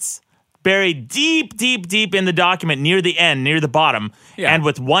sentence, buried deep, deep, deep in the document near the end, near the bottom, and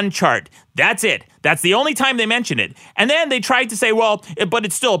with one chart. That's it. That's the only time they mention it. And then they tried to say, well, but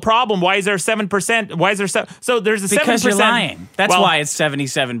it's still a problem. Why is there 7%? Why is there so there's a 7%? Because you're lying. That's why it's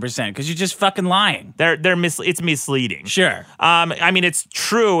 77%, because you're just fucking lying. It's misleading. Sure. I mean, it's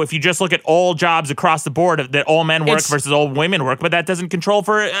true if you just look at all jobs across the board that all men work versus all women work, but that doesn't control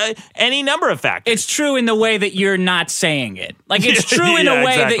for any number of factors. It's true in the way that you're not saying it. Like, it's true in a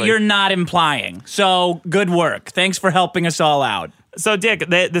way that you're not implying. So, good work. Thanks for helping us all out. So, Dick,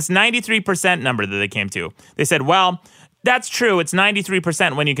 this 93% number that they came to, they said, well, that's true. It's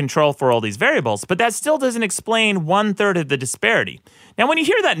 93% when you control for all these variables, but that still doesn't explain 1/3 of the disparity. Now, when you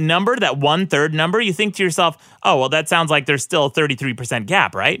hear that number, that 1/3 number, you think to yourself, oh, well, that sounds like there's still a 33%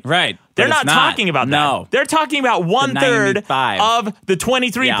 gap, right? Right. They're not talking about that. No. They're talking about 1/3 of the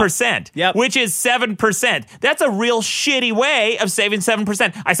 23%, Yep. which is 7%. That's a real shitty way of saving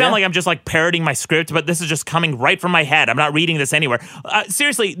 7%. I sound like I'm just like parroting my script, but this is just coming right from my head. I'm not reading this anywhere.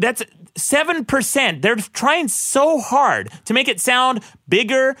 Seriously, that's 7%. They're trying so hard to make it sound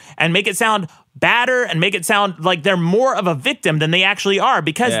bigger and make it sound badder and make it sound like they're more of a victim than they actually are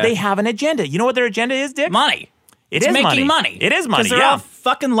because they have an agenda. You know what their agenda is, Dick? Money. It's making money. It is money, because they're all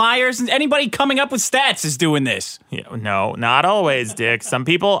fucking liars, and anybody coming up with stats is doing this. Yeah, no, not always, Dick. Some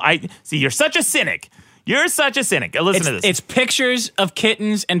people, you're such a cynic. You're such a cynic. Listen to this. It's pictures of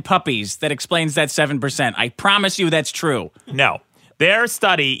kittens and puppies that explains that 7%. I promise you that's true. No. Their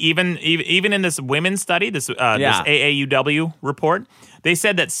study, even in this women's study, this AAUW report, they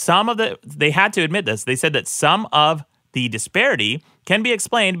said that they had to admit this, they said that some of the disparity can be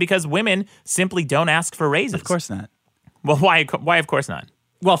explained because women simply don't ask for raises. Of course not. Well, why of course not?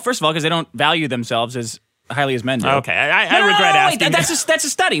 Well, first of all, because they don't value themselves as highly as men do. Okay, I regret asking. That's a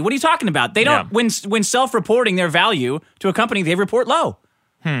study. What are you talking about? They don't, when self-reporting their value to a company, they report low.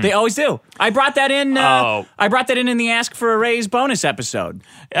 They always do. I brought that in. I brought that in the Ask for a Raise bonus episode.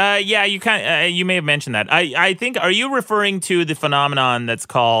 Yeah, you may have mentioned that. I think. Are you referring to the phenomenon that's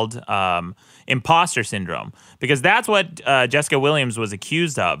called imposter syndrome? Because that's what Jessica Williams was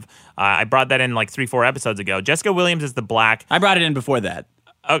accused of. I brought that in like 3-4 episodes ago. Jessica Williams is the black. I brought it in before that.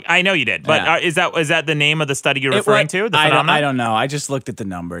 I know you did, but is that the name of the study you're referring to? The phenomenon? I don't know. I just looked at the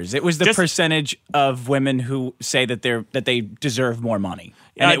numbers. It was the percentage of women who say that they deserve more money,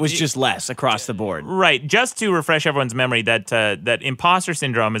 and it was just less across the board. Right. Just to refresh everyone's memory, that imposter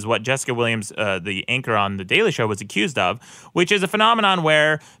syndrome is what Jessica Williams, the anchor on The Daily Show, was accused of, which is a phenomenon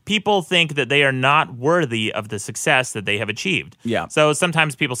where people think that they are not worthy of the success that they have achieved. Yeah. So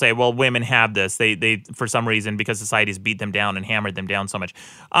sometimes people say, well, women have this. They for some reason, because society's beat them down and hammered them down so much.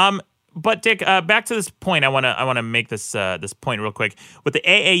 But Dick, back to this point, I want to make this point real quick with the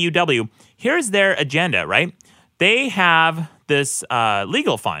AAUW. Here's their agenda, right? They have this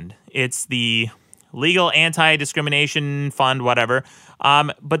legal fund. It's the Legal Anti-Discrimination Fund, whatever.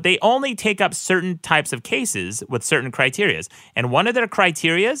 But they only take up certain types of cases with certain criterias. And one of their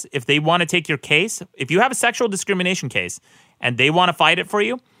criterias, if they want to take your case, if you have a sexual discrimination case and they want to fight it for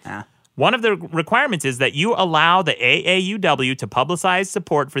you. One of the requirements is that you allow the AAUW to publicize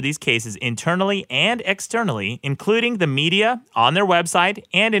support for these cases internally and externally, including the media, on their website,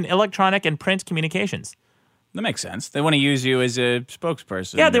 and in electronic and print communications. That makes sense. They want to use you as a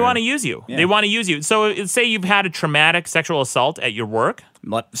spokesperson. Yeah, they want to use you. Yeah. They want to use you. So say you've had a traumatic sexual assault at your work.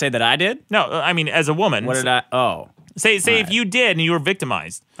 Say that I did? No, I mean as a woman. What did I? Oh. Say if you did and you were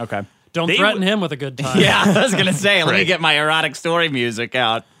victimized. Okay. Don't threaten him with a good time. Yeah, I was going to say, let me Right. get my erotic story music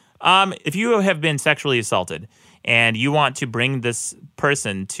out. If you have been sexually assaulted and you want to bring this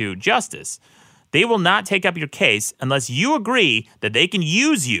person to justice, they will not take up your case unless you agree that they can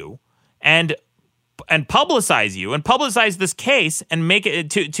use you and publicize this case and make it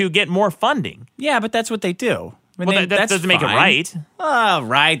to get more funding. Yeah, but that's what they do. I mean, Well, that that's doesn't make it fine. right. Oh,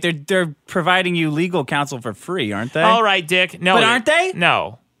 right. They're providing you legal counsel for free, aren't they? All right, Dick. No, But aren't they?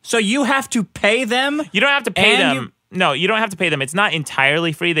 No. So you have to pay them? You don't have to pay And them. No, you don't have to pay them. It's not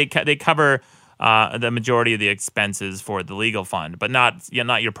entirely free. They cover the majority of the expenses for the legal fund, but not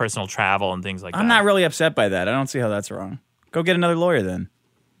your personal travel and things like that. I'm not really upset by that. I don't see how that's wrong. Go get another lawyer then.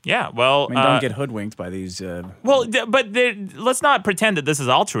 Yeah, well, I mean, don't get hoodwinked by these. Let's not pretend that this is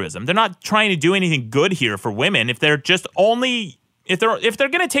altruism. They're not trying to do anything good here for women. If they're just only if they're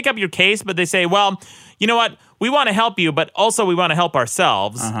going to take up your case, but they say, well, you know what, we want to help you, but also we want to help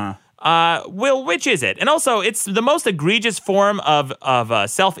ourselves. Well, which is it? And also, it's the most egregious form of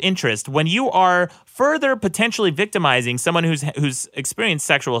self-interest when you are further potentially victimizing someone who's experienced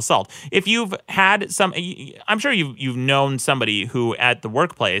sexual assault. If you've had I'm sure you've known somebody who at the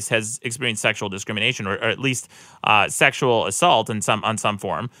workplace has experienced sexual discrimination or at least sexual assault on some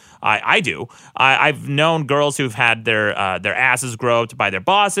form. I do. I've known girls who've had their asses groped by their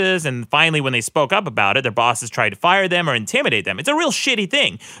bosses, and finally, when they spoke up about it, their bosses tried to fire them or intimidate them. It's a real shitty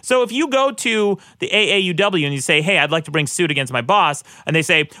thing. So if you go to the AAUW and you say, "Hey, I'd like to bring suit against my boss," and they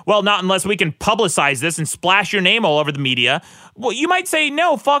say, "Well, not unless we can publicize this and splash your name all over the media." Well, you might say,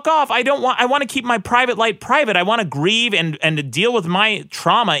 "No, fuck off. I want to keep my private life private. I want to grieve and deal with my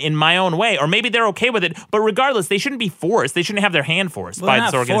trauma in my own way." Or maybe they're okay with it, but regardless, they shouldn't be forced. They shouldn't have their hand forced by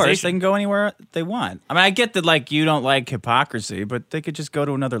this organization. Forced. They can go anywhere they want. I mean, I get that like you don't like hypocrisy, but they could just go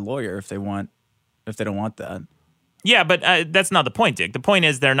to another lawyer if they don't want that. Yeah, but that's not the point, Dick. The point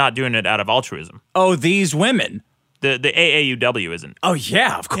is they're not doing it out of altruism. Oh, these women. The AAUW isn't. Oh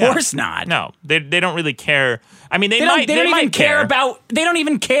yeah, of course not. No, they don't really care. I mean, they don't even care about. They don't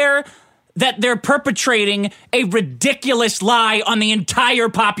even care that they're perpetrating a ridiculous lie on the entire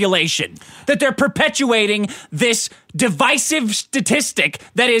population. That they're perpetuating this divisive statistic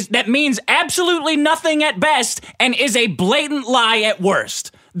that means absolutely nothing at best and is a blatant lie at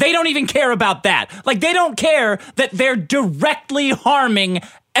worst. They don't even care about that. Like, they don't care that they're directly harming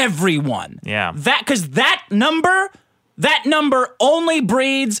everyone. Yeah. Because that number only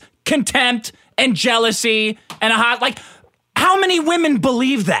breeds contempt and jealousy and how many women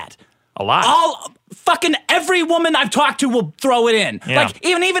believe that? A lot. Fucking every woman I've talked to will throw it in. Yeah. Like,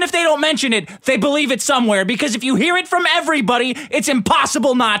 even if they don't mention it, they believe it somewhere, because if you hear it from everybody, it's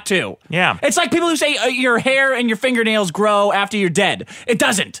impossible not to. Yeah. It's like people who say your hair and your fingernails grow after you're dead. It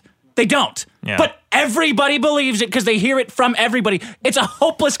doesn't. They don't. Yeah. But everybody believes it because they hear it from everybody. It's a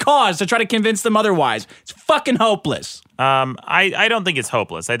hopeless cause to try to convince them otherwise. It's fucking hopeless. I don't think it's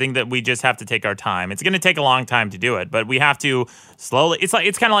hopeless. I think that we just have to take our time. It's going to take a long time to do it, but we have to slowly. It's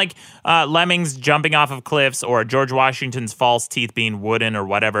kind of like lemmings jumping off of cliffs, or George Washington's false teeth being wooden, or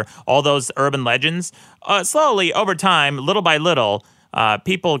whatever. All those urban legends. Slowly, over time, little by little,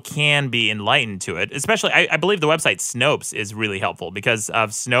 people can be enlightened to it. Especially, I believe the website Snopes is really helpful because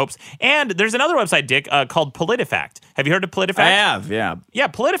of Snopes. And there's another website, Dick, called PolitiFact. Have you heard of PolitiFact? I have, yeah. Yeah,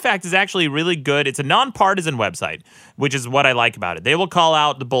 PolitiFact is actually really good. It's a nonpartisan website, which is what I like about it. They will call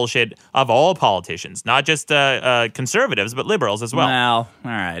out the bullshit of all politicians, not just conservatives, but liberals as well. Well,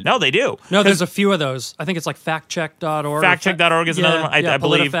 all right. No, they do. No, there's a few of those. I think it's like factcheck.org. Factcheck.org is another one, I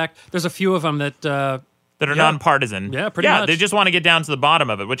believe. PolitiFact. There's a few of them that are nonpartisan. Yeah, pretty much. They just want to get down to the bottom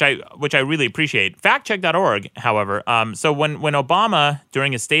of it, which I really appreciate. Factcheck.org, however, so when Obama,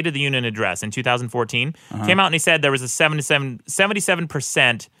 during his State of the Union address in 2014, came out and he said there was a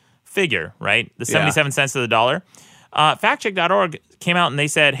 77% figure, right? The 77 cents to the dollar. Factcheck.org came out and they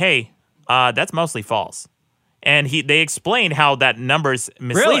said, hey, that's mostly false. And they explained how that number's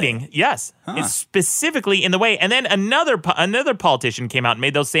misleading. Really? Yes, it's specifically in the way. And then another politician came out and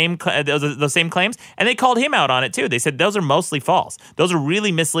made those same claims, and they called him out on it too. They said those are mostly false. Those are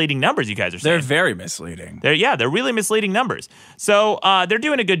really misleading numbers. You guys are saying They're very misleading. They're really misleading numbers. So they're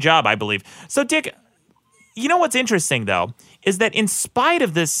doing a good job, I believe. So Dick, you know what's interesting though is that in spite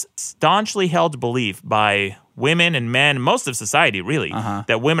of this staunchly held belief by women and men, most of society really,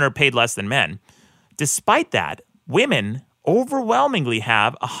 that women are paid less than men. Despite that, women overwhelmingly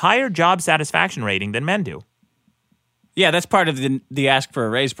have a higher job satisfaction rating than men do. Yeah, that's part of the ask for a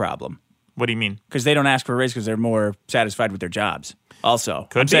raise problem. What do you mean? Because they don't ask for a raise because they're more satisfied with their jobs. Also,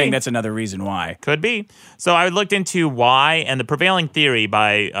 Could I'm be. saying that's another reason why. Could be. So I looked into why, and the prevailing theory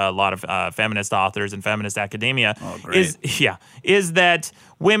by a lot of feminist authors and feminist academia is that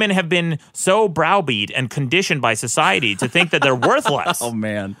women have been so browbeat and conditioned by society to think that they're worthless. Oh,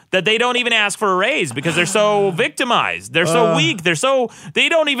 man. That they don't even ask for a raise because they're so victimized. They're so weak. They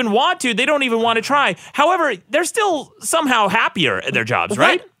don't even want to. They don't even want to try. However, they're still somehow happier at their jobs,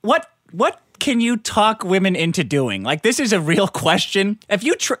 right? What can you talk women into doing? Like, this is a real question. If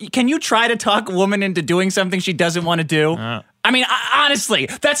you can you try to talk a woman into doing something she doesn't want to do? I mean, honestly,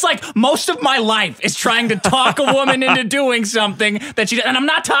 that's like most of my life is trying to talk a woman into doing something that she. And I'm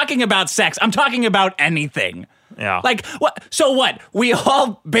not talking about sex. I'm talking about anything. Yeah. Like, what? So what? We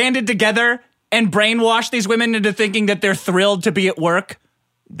all banded together and brainwashed these women into thinking that they're thrilled to be at work.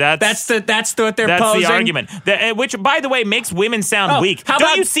 That's what they're posing. That's the argument. Which, by the way, makes women sound weak.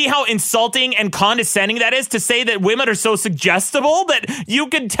 Don't you see how insulting and condescending that is to say that women are so suggestible that you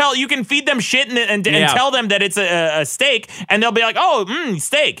can feed them shit and tell them that it's a steak, and they'll be like, oh,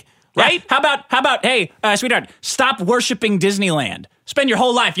 steak, right? Yeah. How about, hey, sweetheart, stop worshiping Disneyland. Spend your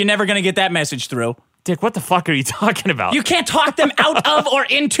whole life. You're never going to get that message through. Dick, what the fuck are you talking about? You can't talk them out of or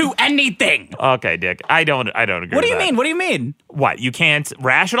into anything. Okay, Dick, I don't agree. What do you with that. mean? What do you mean? What, you can't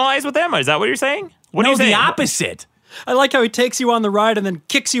rationalize with them? Is that what you're saying? What are you the saying? opposite. I like how he takes you on the ride and then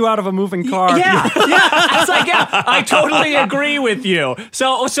kicks you out of a moving car. Yeah. It's like, I totally agree with you.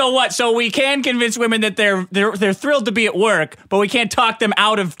 So what? So we can convince women that they're thrilled to be at work, but we can't talk them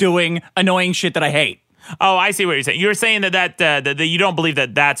out of doing annoying shit that I hate. Oh, I see what you're saying. You're saying that you don't believe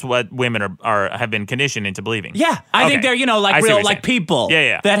that that's what women have been conditioned into believing. Yeah, I think they're real people.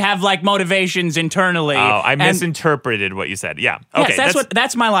 Yeah. That have like motivations internally. Oh, I misinterpreted what you said. Yeah. Okay. Yes,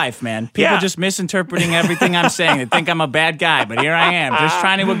 that's my life, man. People just misinterpreting everything I'm saying. They think I'm a bad guy, but here I am, just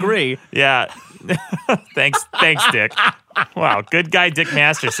trying to agree. Yeah. Thanks, Dick. Wow, good guy, Dick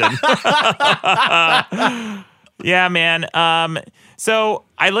Masterson. Yeah, man. So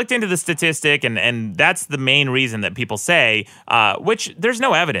I looked into the statistic, and that's the main reason that people say, which there's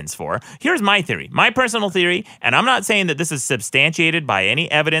no evidence for. Here's my theory, my personal theory, and I'm not saying that this is substantiated by any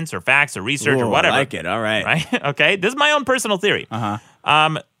evidence or facts or research or whatever. I like it. All right. Right? Okay. This is my own personal theory.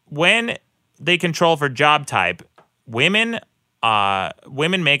 When they control for job type, women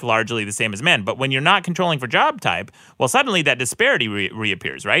make largely the same as men. But when you're not controlling for job type, well, suddenly that disparity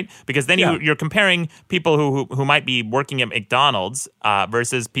reappears, right? Because then you're comparing people who might be working at McDonald's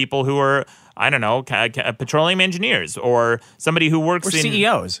versus people who are, I don't know, petroleum engineers or somebody who works in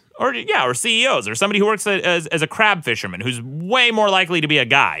CEOs. Or CEOs or somebody who works as a crab fisherman who's way more likely to be a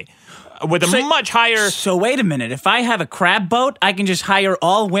guy. With a much higher... So wait a minute. If I have a crab boat, I can just hire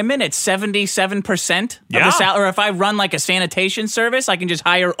all women at 77% of the salary. Or if I run like a sanitation service, I can just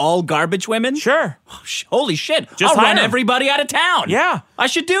hire all garbage women? Sure. Oh, holy shit. Just I'll run hire 'em. everybody out of town. Yeah. I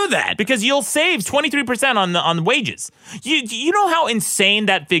should do that. Because you'll save 23% on wages. You know how insane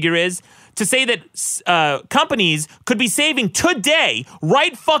that figure is? To say that companies could be saving today,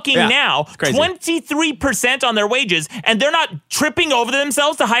 right fucking now, 23% on their wages, and they're not tripping over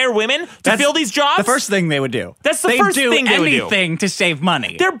themselves to hire women to fill these jobs? The first thing they would do. That's the first thing they would do. Anything to save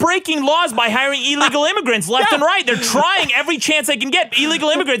money. They're breaking laws by hiring illegal immigrants left and right. They're trying every chance they can get.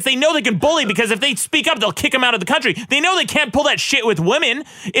 Illegal immigrants, they know they can bully because if they speak up, they'll kick them out of the country. They know they can't pull that shit with women.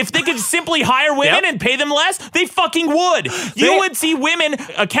 If they could simply hire women and pay them less, they fucking would. You would see women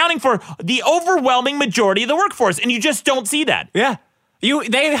accounting for the overwhelming majority of the workforce, and you just don't see that. Yeah.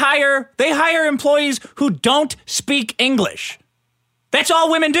 They hire employees who don't speak English. That's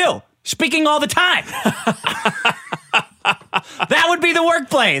all women do. Speaking all the time. That would be the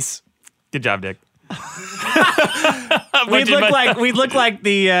workplace. Good job, Dick. We'd look like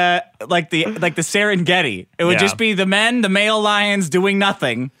the Serengeti. It would just be the men, the male lions, doing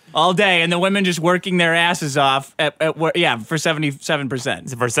nothing all day, and the women just working their asses off for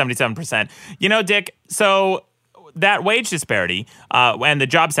 77%. For 77%. You know, Dick, so that wage disparity and the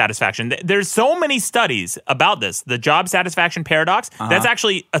job satisfaction, there's so many studies about this. The job satisfaction paradox, that's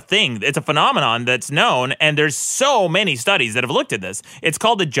actually a thing. It's a phenomenon that's known, and there's so many studies that have looked at this. It's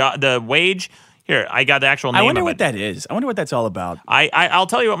called the wage... Here, I got the actual name of it. I wonder what that is. I wonder what that's all about. I'll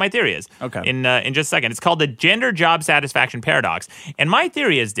tell you what my theory is. Okay. In just a second. It's called the gender job satisfaction paradox. And my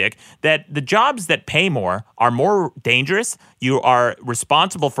theory is, Dick, that the jobs that pay more are more dangerous. You are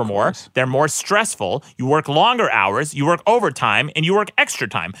responsible for more. They're more stressful. You work longer hours. You work overtime. And you work extra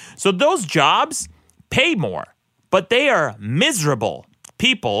time. So those jobs pay more. But they are miserable.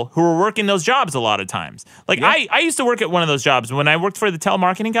 people who were working those jobs a lot of times. Like I used to work at one of those jobs when I worked for the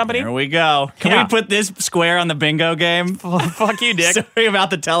telemarketing company. Here we go. Can we put this square on the bingo game? Fuck you, Dick. Sorry about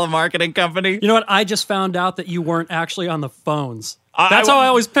the telemarketing company. You know what? I just found out that you weren't actually on the phones. That's how I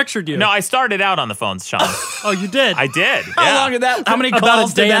always pictured you. No, I started out on the phones, Sean. Oh, you did? I did. How long did that? How many About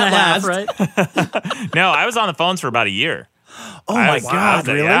calls a day did and a that half, last? right? No, I was on the phones for about a year. Oh my God!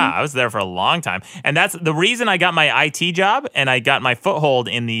 Really? Yeah, I was there for a long time, and that's the reason I got my IT job, and I got my foothold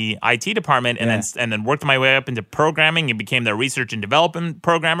in the IT department, and then worked my way up into programming and became the research and development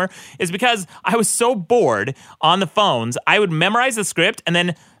programmer. Is because I was so bored on the phones, I would memorize the script and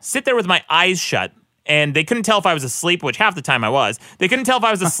then sit there with my eyes shut. And they couldn't tell if I was asleep, which half the time I was. They couldn't tell if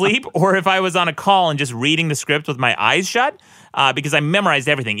I was asleep or if I was on a call and just reading the script with my eyes shut because I memorized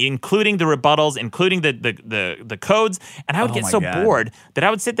everything, including the rebuttals, including the codes. And I would get so bored that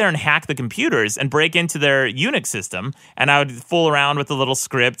I would sit there and hack the computers and break into their Unix system. And I would fool around with the little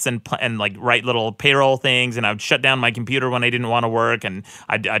scripts and like write little payroll things. And I would shut down my computer when I didn't want to work. And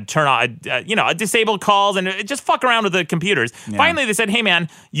I'd turn on, I'd disable calls and just fuck around with the computers. Yeah. Finally, they said, "Hey, man,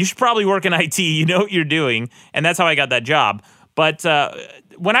 you should probably work in IT. You know what you're doing," and that's how I got that job. But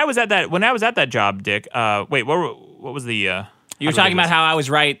when I was at that job, Dick, wait, what was the? You were talking about how I was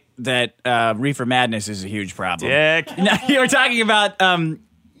right that Reefer Madness is a huge problem. Dick, no, you were talking about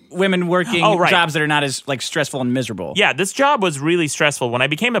women working jobs that are not as like stressful and miserable. Yeah, this job was really stressful. When I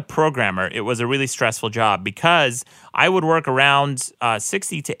became a programmer, it was a really stressful job because I would work around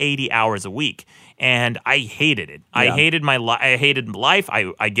 60 to 80 hours a week. And I hated it. Yeah. I hated life.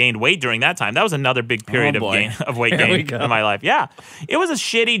 I gained weight during that time. That was another big period of weight gain in my life. Yeah. It was a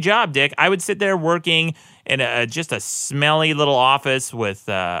shitty job, Dick. I would sit there working in just a smelly little office with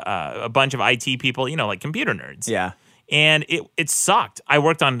a bunch of IT people, like computer nerds. Yeah. And it sucked. I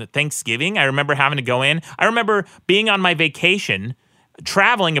worked on Thanksgiving. I remember having to go in. I remember being on my vacation,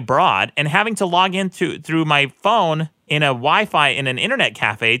 traveling abroad, and having to log in through my phone in a Wi-Fi in an internet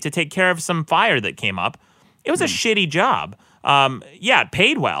cafe to take care of some fire that came up. It was a shitty job. It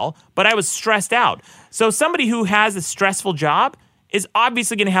paid well, but I was stressed out. So somebody who has a stressful job is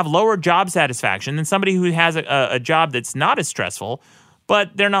obviously going to have lower job satisfaction than somebody who has a job that's not as stressful,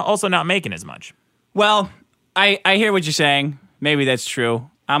 but they're also not making as much. Well, I hear what you're saying. Maybe that's true.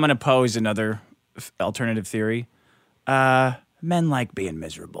 I'm going to pose another alternative theory. Men like being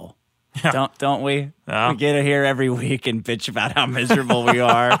miserable. Don't we? No. We get here every week and bitch about how miserable we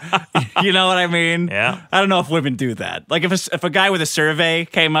are. You know what I mean? Yeah. I don't know if women do that. Like if a guy with a survey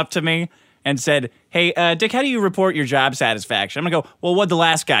came up to me and said, "Hey, Dick, how do you report your job satisfaction?" I'm gonna go, "Well, what'd the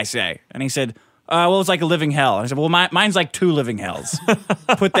last guy say?" And he said, "Well, it's like a living hell." And I said, "Well, mine's like 2 living hells."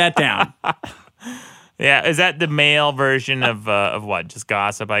 Put that down. Yeah, is that the male version of what? Just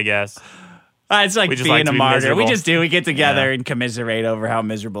gossip, I guess. It's like being a martyr. Miserable. We just do. We get together and commiserate over how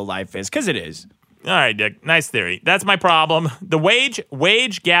miserable life is, because it is. All right, Dick. Nice theory. That's my problem. The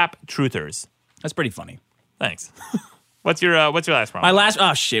wage gap truthers. That's pretty funny. Thanks. What's your last problem? My last.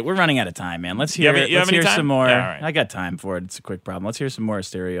 Oh shit, we're running out of time, man. Let's hear. You have any time? Some more. Yeah, all right. I got time for it. It's a quick problem. Let's hear some more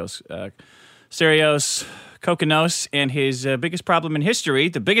Stereos. Stereos Kokonos and his biggest problem in history.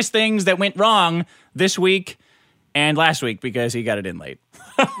 The biggest things that went wrong this week and last week because he got it in late.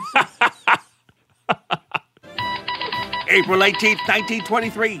 April 18th,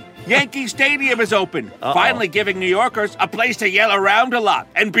 1923. Yankee Stadium is open, finally giving New Yorkers a place to yell around a lot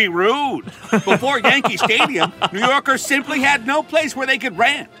and be rude. Before Yankee Stadium, New Yorkers simply had no place where they could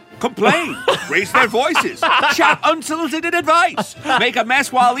rant, complain, raise their voices, shout unsolicited advice, make a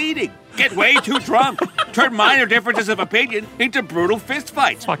mess while eating, get way too drunk, turn minor differences of opinion into brutal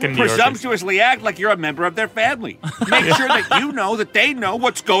fistfights, presumptuously act like you're a member of their family, make sure that you know that they know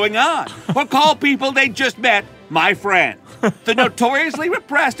what's going on, or call people they just met my friend. The notoriously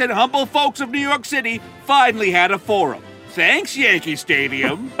repressed and humble folks of New York City finally had a forum. Thanks, Yankee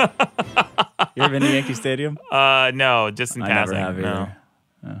Stadium. You ever been to Yankee Stadium? No, just in I passing. never have No.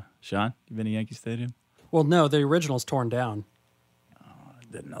 either. Sean, you been to Yankee Stadium? Well, no, the original's torn down.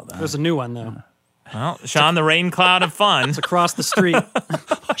 Didn't know that. There's a new one, though. Well, Sean, the rain cloud of fun. It's across the street.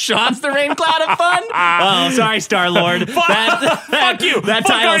 Sean's the rain cloud of fun? Oh, sorry, Star-Lord. Fuck you. That Fuck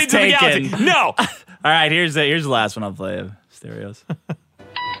title's Guardians of the taken. Galaxy. No. All right, here's the last one I'll play of Stereos.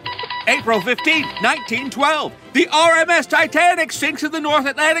 April 15th, 1912. The RMS Titanic sinks in the North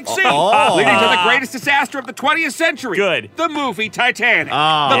Atlantic Sea, leading to the greatest disaster of the 20th century. Good. The movie Titanic. The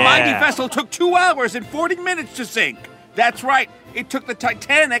mighty vessel took 2 hours and 40 minutes to sink. That's right. It took the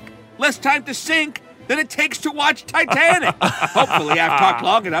Titanic less time to sink than it takes to watch Titanic. Hopefully I've talked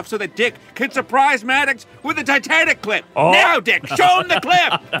long enough so that Dick can surprise Maddox with a Titanic clip. Now, Dick, show him the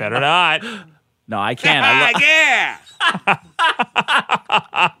clip. Better not. No, I can't. I Yeah.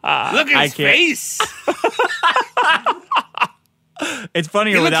 Look at his can't. face. It's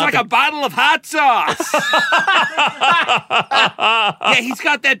funnier He looks without like a bottle of hot sauce. Yeah, he's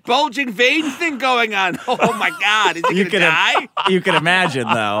got that bulging vein thing going on. Oh, my God. Is he going to die? You can imagine,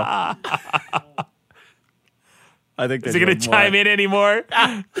 though. I think Is he going to chime in anymore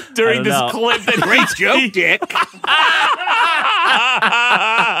during this know. clip? That Great joke, Dick.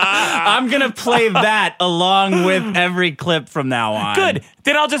 I'm going to play that along with every clip from now on. Good.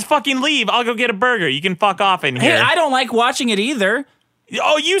 Then I'll just fucking leave. I'll go get a burger. You can fuck off in here. Hey, I don't like watching it either.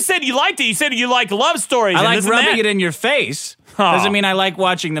 Oh, you said you liked it. You said you like love stories. I and like this and rubbing that. it in your face. Doesn't mean I like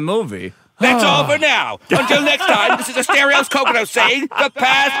watching the movie. That's all for now. Until next time, this is a Stereo's Coconut saying the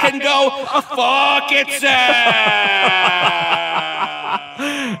past can go fuck itself.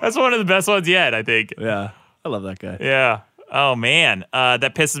 That's one of the best ones yet, I think. Yeah, I love that guy. Yeah. Oh, man.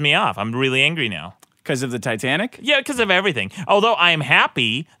 That pisses me off. I'm really angry now. Because of the Titanic? Yeah, because of everything. Although I am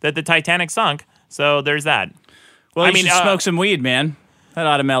happy that the Titanic sunk, so there's that. Well, you should smoke some weed, man. That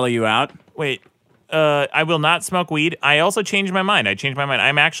ought to mellow you out. Wait. I will not smoke weed. I also changed my mind.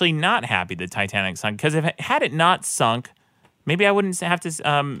 I'm actually not happy the Titanic sunk because had it not sunk, maybe I wouldn't have to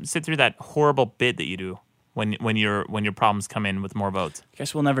sit through that horrible bit that you do when your problems come in with more votes.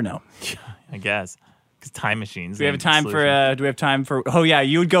 Guess we'll never know. I guess because time machines. Do we have time for? Oh yeah,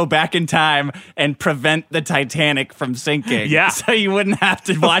 you would go back in time and prevent the Titanic from sinking. Yeah, so you wouldn't have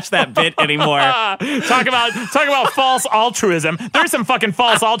to watch that bit anymore. Talk about false altruism. There's some fucking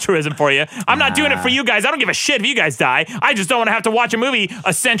false altruism for you. I'm not doing it for you guys. I don't give a shit if you guys die. I just don't want to have to watch a movie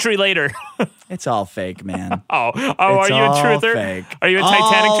a century later. It's all fake, man. Are It's you a all truther? Fake. Are you a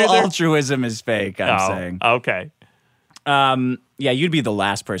Titanic truther? Altruism is fake. I'm saying. Okay. Yeah, you'd be the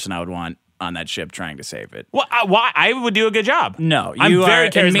last person I would want on that ship trying to save it. Well, why? I would do a good job. No, I'm you very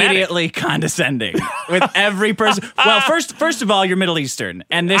are charismatic. immediately condescending with every person. Well, first of all, you're Middle Eastern,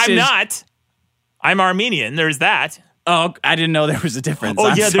 and this I'm is not. I'm Armenian. There's that. Oh, I didn't know there was a difference. Oh,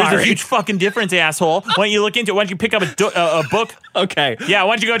 I'm yeah, there's a sorry. huge fucking difference, asshole. Why don't you look into it? Why don't you pick up a book? Okay. Yeah,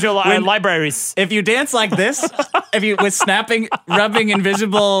 why don't you go to a library? If you dance like this, rubbing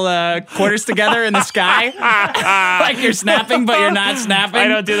invisible quarters together in the sky, like you're snapping but you're not snapping. I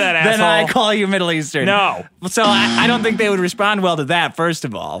don't do that, Then asshole. I call you Middle Eastern. No. So I don't think they would respond well to that, first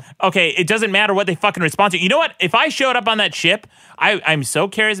of all. Okay, it doesn't matter what they fucking respond to. You know what? If I showed up on that ship, I'm so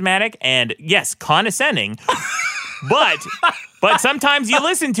charismatic and, yes, condescending, but sometimes you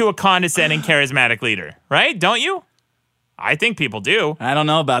listen to a condescending, charismatic leader, right? Don't you? I think people do. I don't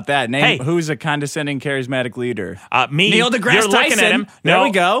know about that. Name Hey. who's a condescending, charismatic leader. Me. Neil deGrasse You're looking Tyson. at him. There No.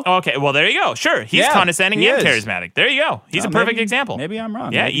 we go. Okay, well, there you go. Sure, he's Yeah, condescending he and is. charismatic. There you go. He's a perfect example. Maybe I'm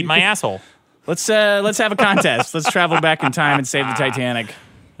wrong. Yeah, Maybe eat my asshole. Let's have a contest. Let's travel back in time and save the Titanic.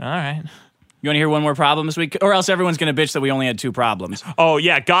 All right. You want to hear one more problem this week? Or else everyone's going to bitch that we only had 2 problems. Oh,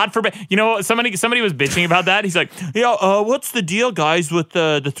 yeah, God forbid. You know, somebody was bitching about that. He's like, yeah, what's the deal, guys, with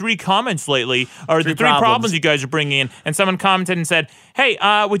the 3 comments lately? Or the 3 problems you guys are bringing in? And someone commented and said, hey,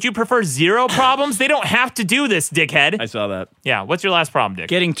 would you prefer 0 problems? They don't have to do this, dickhead. I saw that. Yeah, what's your last problem, Dick?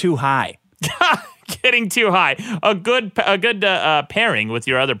 Getting too high. Getting too high. A good pairing with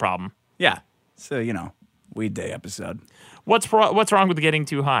your other problem. Yeah. So, Weed Day episode. What's wrong with getting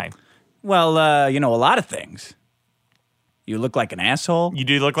too high? Well, a lot of things. You look like an asshole. You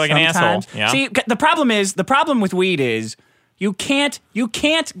do look like an asshole. Yeah. See, the problem with weed is you can't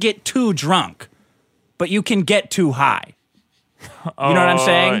get too drunk, but you can get too high. You know what I'm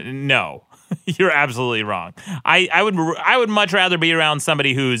saying? No. You're absolutely wrong. I would much rather be around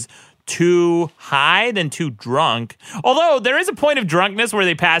somebody who's too high than too drunk. Although there is a point of drunkenness where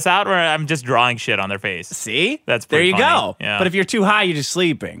they pass out where I'm just drawing shit on their face. See? That's there pretty you funny. go. Yeah. But if you're too high, you're just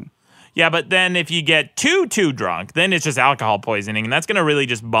sleeping. Yeah, but then if you get too drunk, then it's just alcohol poisoning, and that's going to really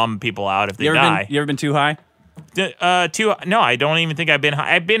just bum people out if they die. You ever been too high? No, I don't even think I've been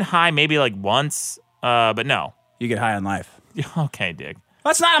high. I've been high maybe like once, but no. You get high on life. Okay, Dick.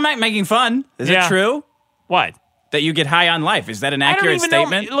 I'm not making fun. Is it true? What? That you get high on life. Is that an accurate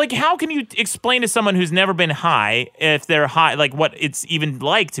statement? Know, like, how can you explain to someone who's never been high if they're high, like what it's even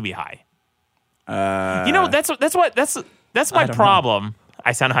like to be high? That's my problem. Know.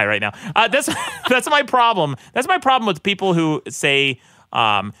 I sound high right now. That's my problem. That's my problem with people who say,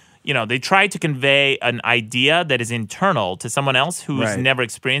 they try to convey an idea that is internal to someone else who's never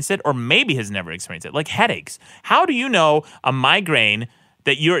experienced it, or maybe has never experienced it, like headaches. How do you know a migraine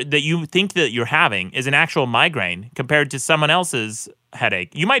that you think that you're having is an actual migraine compared to someone else's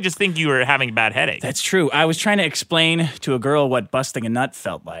headache? You might just think you were having a bad headache. That's true. I was trying to explain to a girl what busting a nut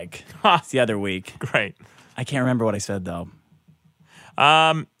felt like the other week. Great. I can't remember what I said though.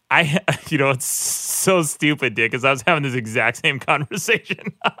 It's so stupid, Dick, because I was having this exact same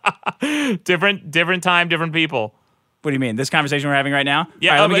conversation. different time, different people. What do you mean? This conversation we're having right now?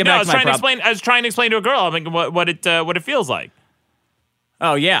 Yeah, All right, let me get back I was to my trying to explain. I was trying to explain to a girl, I mean, what it feels like.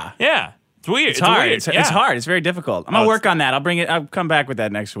 Oh yeah, Yeah, it's weird. it's hard. Weird. It's hard. It's very difficult. I'm gonna work on that. I'll come back with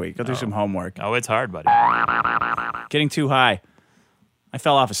that next week. I'll do some homework. Oh, it's hard, buddy. Getting too high. I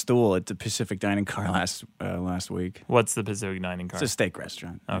fell off a stool at the Pacific Dining car last week. What's the Pacific Dining car? It's a steak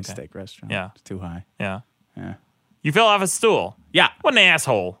restaurant. Nice Okay. steak restaurant. Yeah. It's too high. Yeah. Yeah. You fell off a stool. Yeah. What an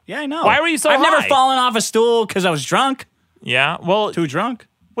asshole. Yeah, I know. Why were you so I've high? never fallen off a stool because I was drunk. Yeah. Well, Too drunk.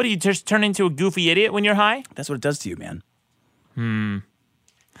 what do you just turn into a goofy idiot when you're high? That's what it does to you, man.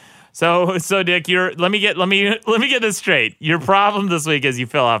 So Dick, let me get this straight. Your problem this week is you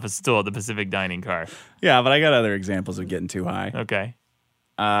fell off a stool at the Pacific Dining car. Yeah, but I got other examples of getting too high. Okay.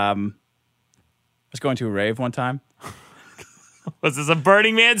 I was going to a rave one time. Was this a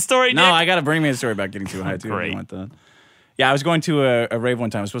Burning Man story, No, Dick? I got to bring me a story about getting too high too. If Great. you want that. Yeah, I was going to a rave one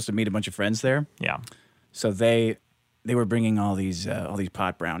time. I was supposed to meet a bunch of friends there. Yeah. So they were bringing all these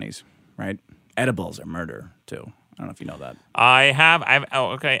pot brownies, right? Edibles are murder too. I don't know if you know that.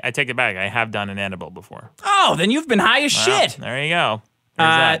 Okay, I take it back. I have done an edible before. Oh, then you've been high as Well, shit. There you go. There's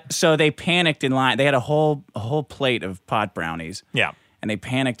that. So they panicked in line. They had a whole plate of pot brownies. Yeah. And they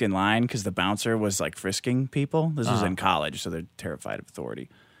panicked in line because the bouncer was like frisking people. This was in college, so they're terrified of authority.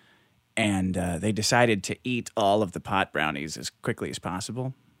 And they decided to eat all of the pot brownies as quickly as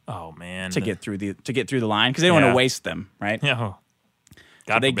possible Oh man. to get through the line because they don't want Yeah. to waste them, right? Yeah. So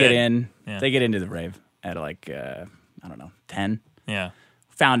God they forbid. get in. Yeah. They get into the rave at like I don't know 10. Yeah.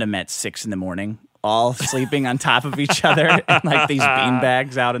 Found them at 6 a.m, all sleeping on top of each other, and like these bean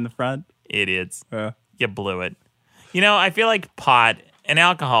bags out in the front. Idiots. You blew it. I feel like pot and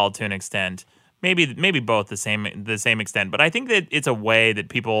alcohol to an extent, maybe both the same extent, but I think that it's a way that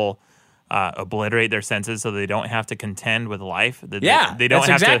people obliterate their senses so they don't have to contend with life. That Yeah, they don't that's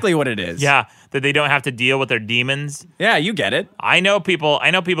have exactly to, what it is. Yeah, that they don't have to deal with their demons. Yeah, you get it. I know people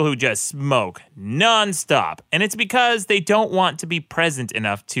who just smoke nonstop, and it's because they don't want to be present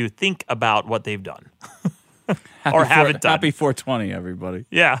enough to think about what they've done or haven't done. Happy 420, everybody.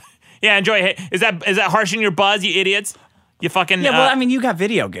 Yeah, enjoy. Hey, is that harshing your buzz, you idiots? You fucking Yeah, well, I mean, you got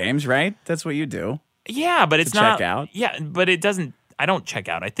video games, right? That's what you do. yeah, but it's to not check out. Yeah, but it doesn't. I don't check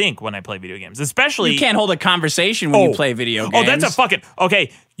out. I think when I play video games, especially You can't hold a conversation when you play video games. Oh, that's a fucking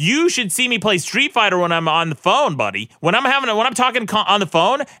okay. You should see me play Street Fighter when I'm on the phone, buddy. When I'm talking on the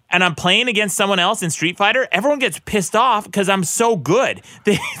phone and I'm playing against someone else in Street Fighter, everyone gets pissed off because I'm so good.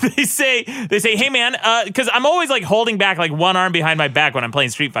 They say, hey man, because I'm always like holding back like one arm behind my back when I'm playing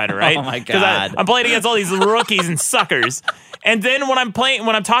Street Fighter, right? Oh my 'Cause God. I'm playing against all these rookies and suckers. And then when I'm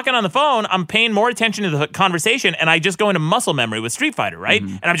talking on the phone, I'm paying more attention to the conversation, and I just go into muscle memory with Street Fighter, right?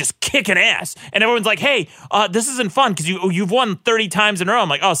 And I'm just kicking ass, and everyone's like, "Hey, this isn't fun because you've won 30 times in a row." I'm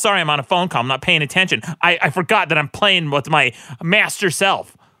like, "Oh, sorry, I'm on a phone call. I'm not paying attention. I forgot that I'm playing with my master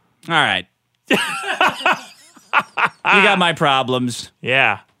self." All right. You got my problems.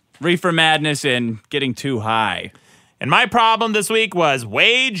 Yeah. Reefer Madness and getting too high. And my problem this week was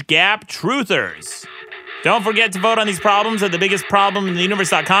wage gap truthers. Don't forget to vote on these problems at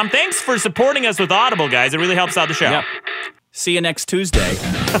thebiggestproblem.universe.com. Thanks for supporting us with Audible, guys. It really helps out the show. Yep. See you next Tuesday.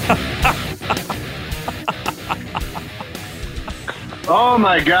 Oh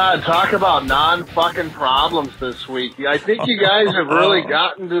my God! Talk about non-fucking problems this week. I think you guys have really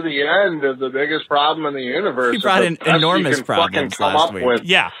gotten to the end of the biggest problem in the universe. You brought The in best enormous you can fucking problems come last up week. with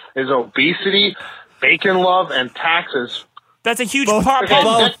Yeah. is obesity, bacon love, and taxes. That's a huge Both- part. And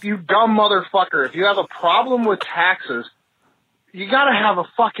both. Nick, you dumb motherfucker! If you have a problem with taxes, you got to have a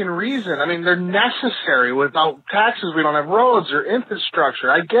fucking reason. I mean, they're necessary. Without taxes, we don't have roads or infrastructure.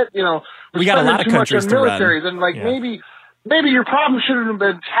 I get, We got a lot of too much countries on to run. military. Then, like, Yeah. maybe your problem shouldn't have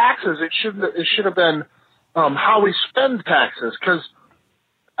been taxes. It should have been how we spend taxes. Because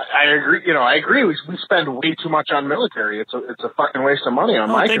I agree. I agree. We spend way too much on military. It's a fucking waste of money on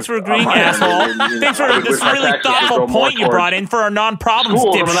my. Thanks for on agreeing, my end. asshole. Thanks for I this wish my really taxes would thoughtful go more point you towards brought in for our non-problems,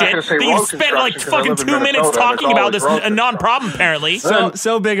 school, and I'm not dipshit. gonna say That you road spent like construction 'cause I fucking live in 2 minutes Minnesota, and talking it's about always this road a non-problem, apparently.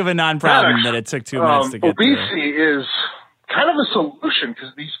 So big of a non-problem that it took 2 minutes to get through. obesity is kind of a solution because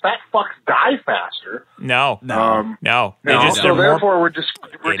these fat fucks die faster. No. No. They're So more therefore, we're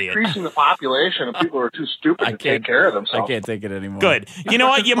idiot. decreasing the population, and people are too stupid to take care of I themselves. can't take it anymore. good. You know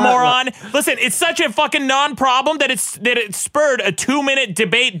what, you moron? Listen, it's such a fucking non-problem that it spurred a 2-minute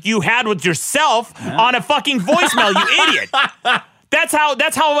debate you had with yourself on a fucking voicemail, you idiot. That's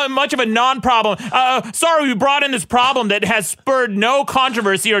how much of a non-problem. Sorry, we brought in this problem that has spurred no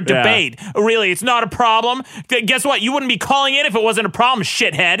controversy or debate. Really, it's not a problem. Guess what? You wouldn't be calling in if it wasn't a problem,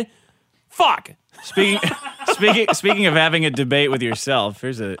 shithead. Fuck. Speaking of having a debate with yourself,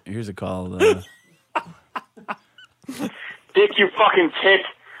 here's a call. Dick, you fucking tit.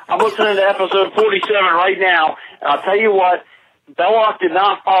 I'm listening to episode 47 right now, and I'll tell you what, Belloc did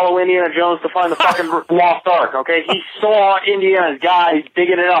not follow Indiana Jones to find the fucking Lost Ark, okay? He saw Indiana's guy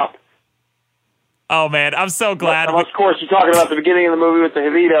digging it up. Oh, man, I'm so glad. But, of course, you're talking about the beginning of the movie with the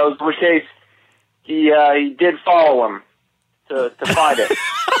Javitos, in which case he did follow him to find it.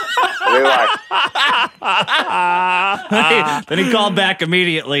 Then he called back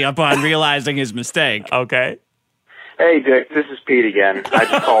immediately upon realizing his mistake. Okay. Hey, Dick, this is Pete again. I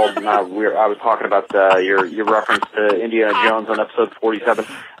just called. I was talking about your reference to Indiana Jones on episode 47.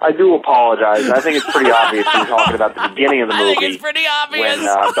 I do apologize. I think it's pretty obvious you're talking about the beginning of the movie. I think it's pretty obvious.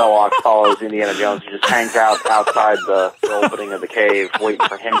 When Belloc follows Indiana Jones, he just hangs out outside the opening of the cave, waiting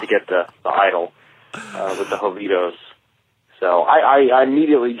for him to get the idol with the Jovitos. So I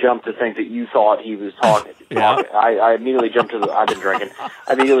immediately jumped to think that you thought he was talking. I immediately jumped to the. I've been drinking.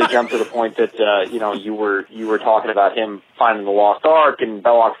 I immediately jumped to the point that you were talking about him finding the Lost Ark, and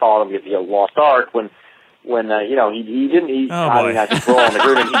Belloc followed him to get the Lost Ark when he didn't. I mean, I think we're all in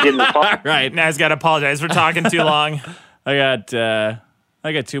agreement. He didn't. Right. Now he's got to apologize for talking too long. I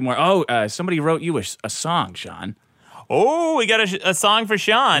got two more. Oh, somebody wrote you a song, Sean. Oh, we got a song for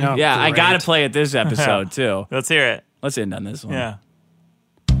Sean. Oh, Yeah, great. I got to play it this episode too. Let's hear it. Let's end on this one. Yeah.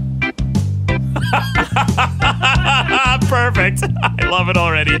 Perfect. I love it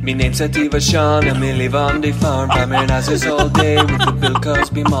already. Min initiativ är Sean, I'm in Livandi farm. Värmer asses all day with the Bill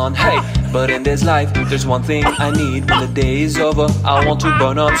Cosby mon. Hey, but in this life, there's one thing I need. When the day is over, I want to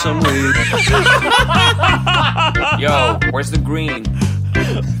burn up some weed. Yo, where's the green?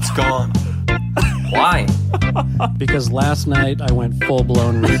 It's gone. Why? Because last night I went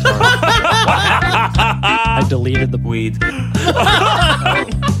full-blown retard. I deleted the Weed.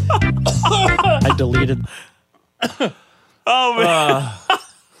 I deleted. Oh, man.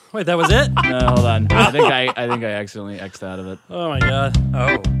 Wait, that was it? No, hold on. I think I accidentally X'd out of it. Oh my god.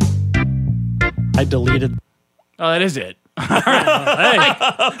 Oh. I deleted. Oh, that is it.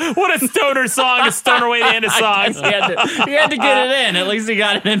 What a stoner song, a stoner way to end a song. he had to get it in. At least he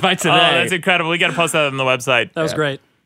got it in by today. Oh, that's incredible. We got to post that on the website. That was great.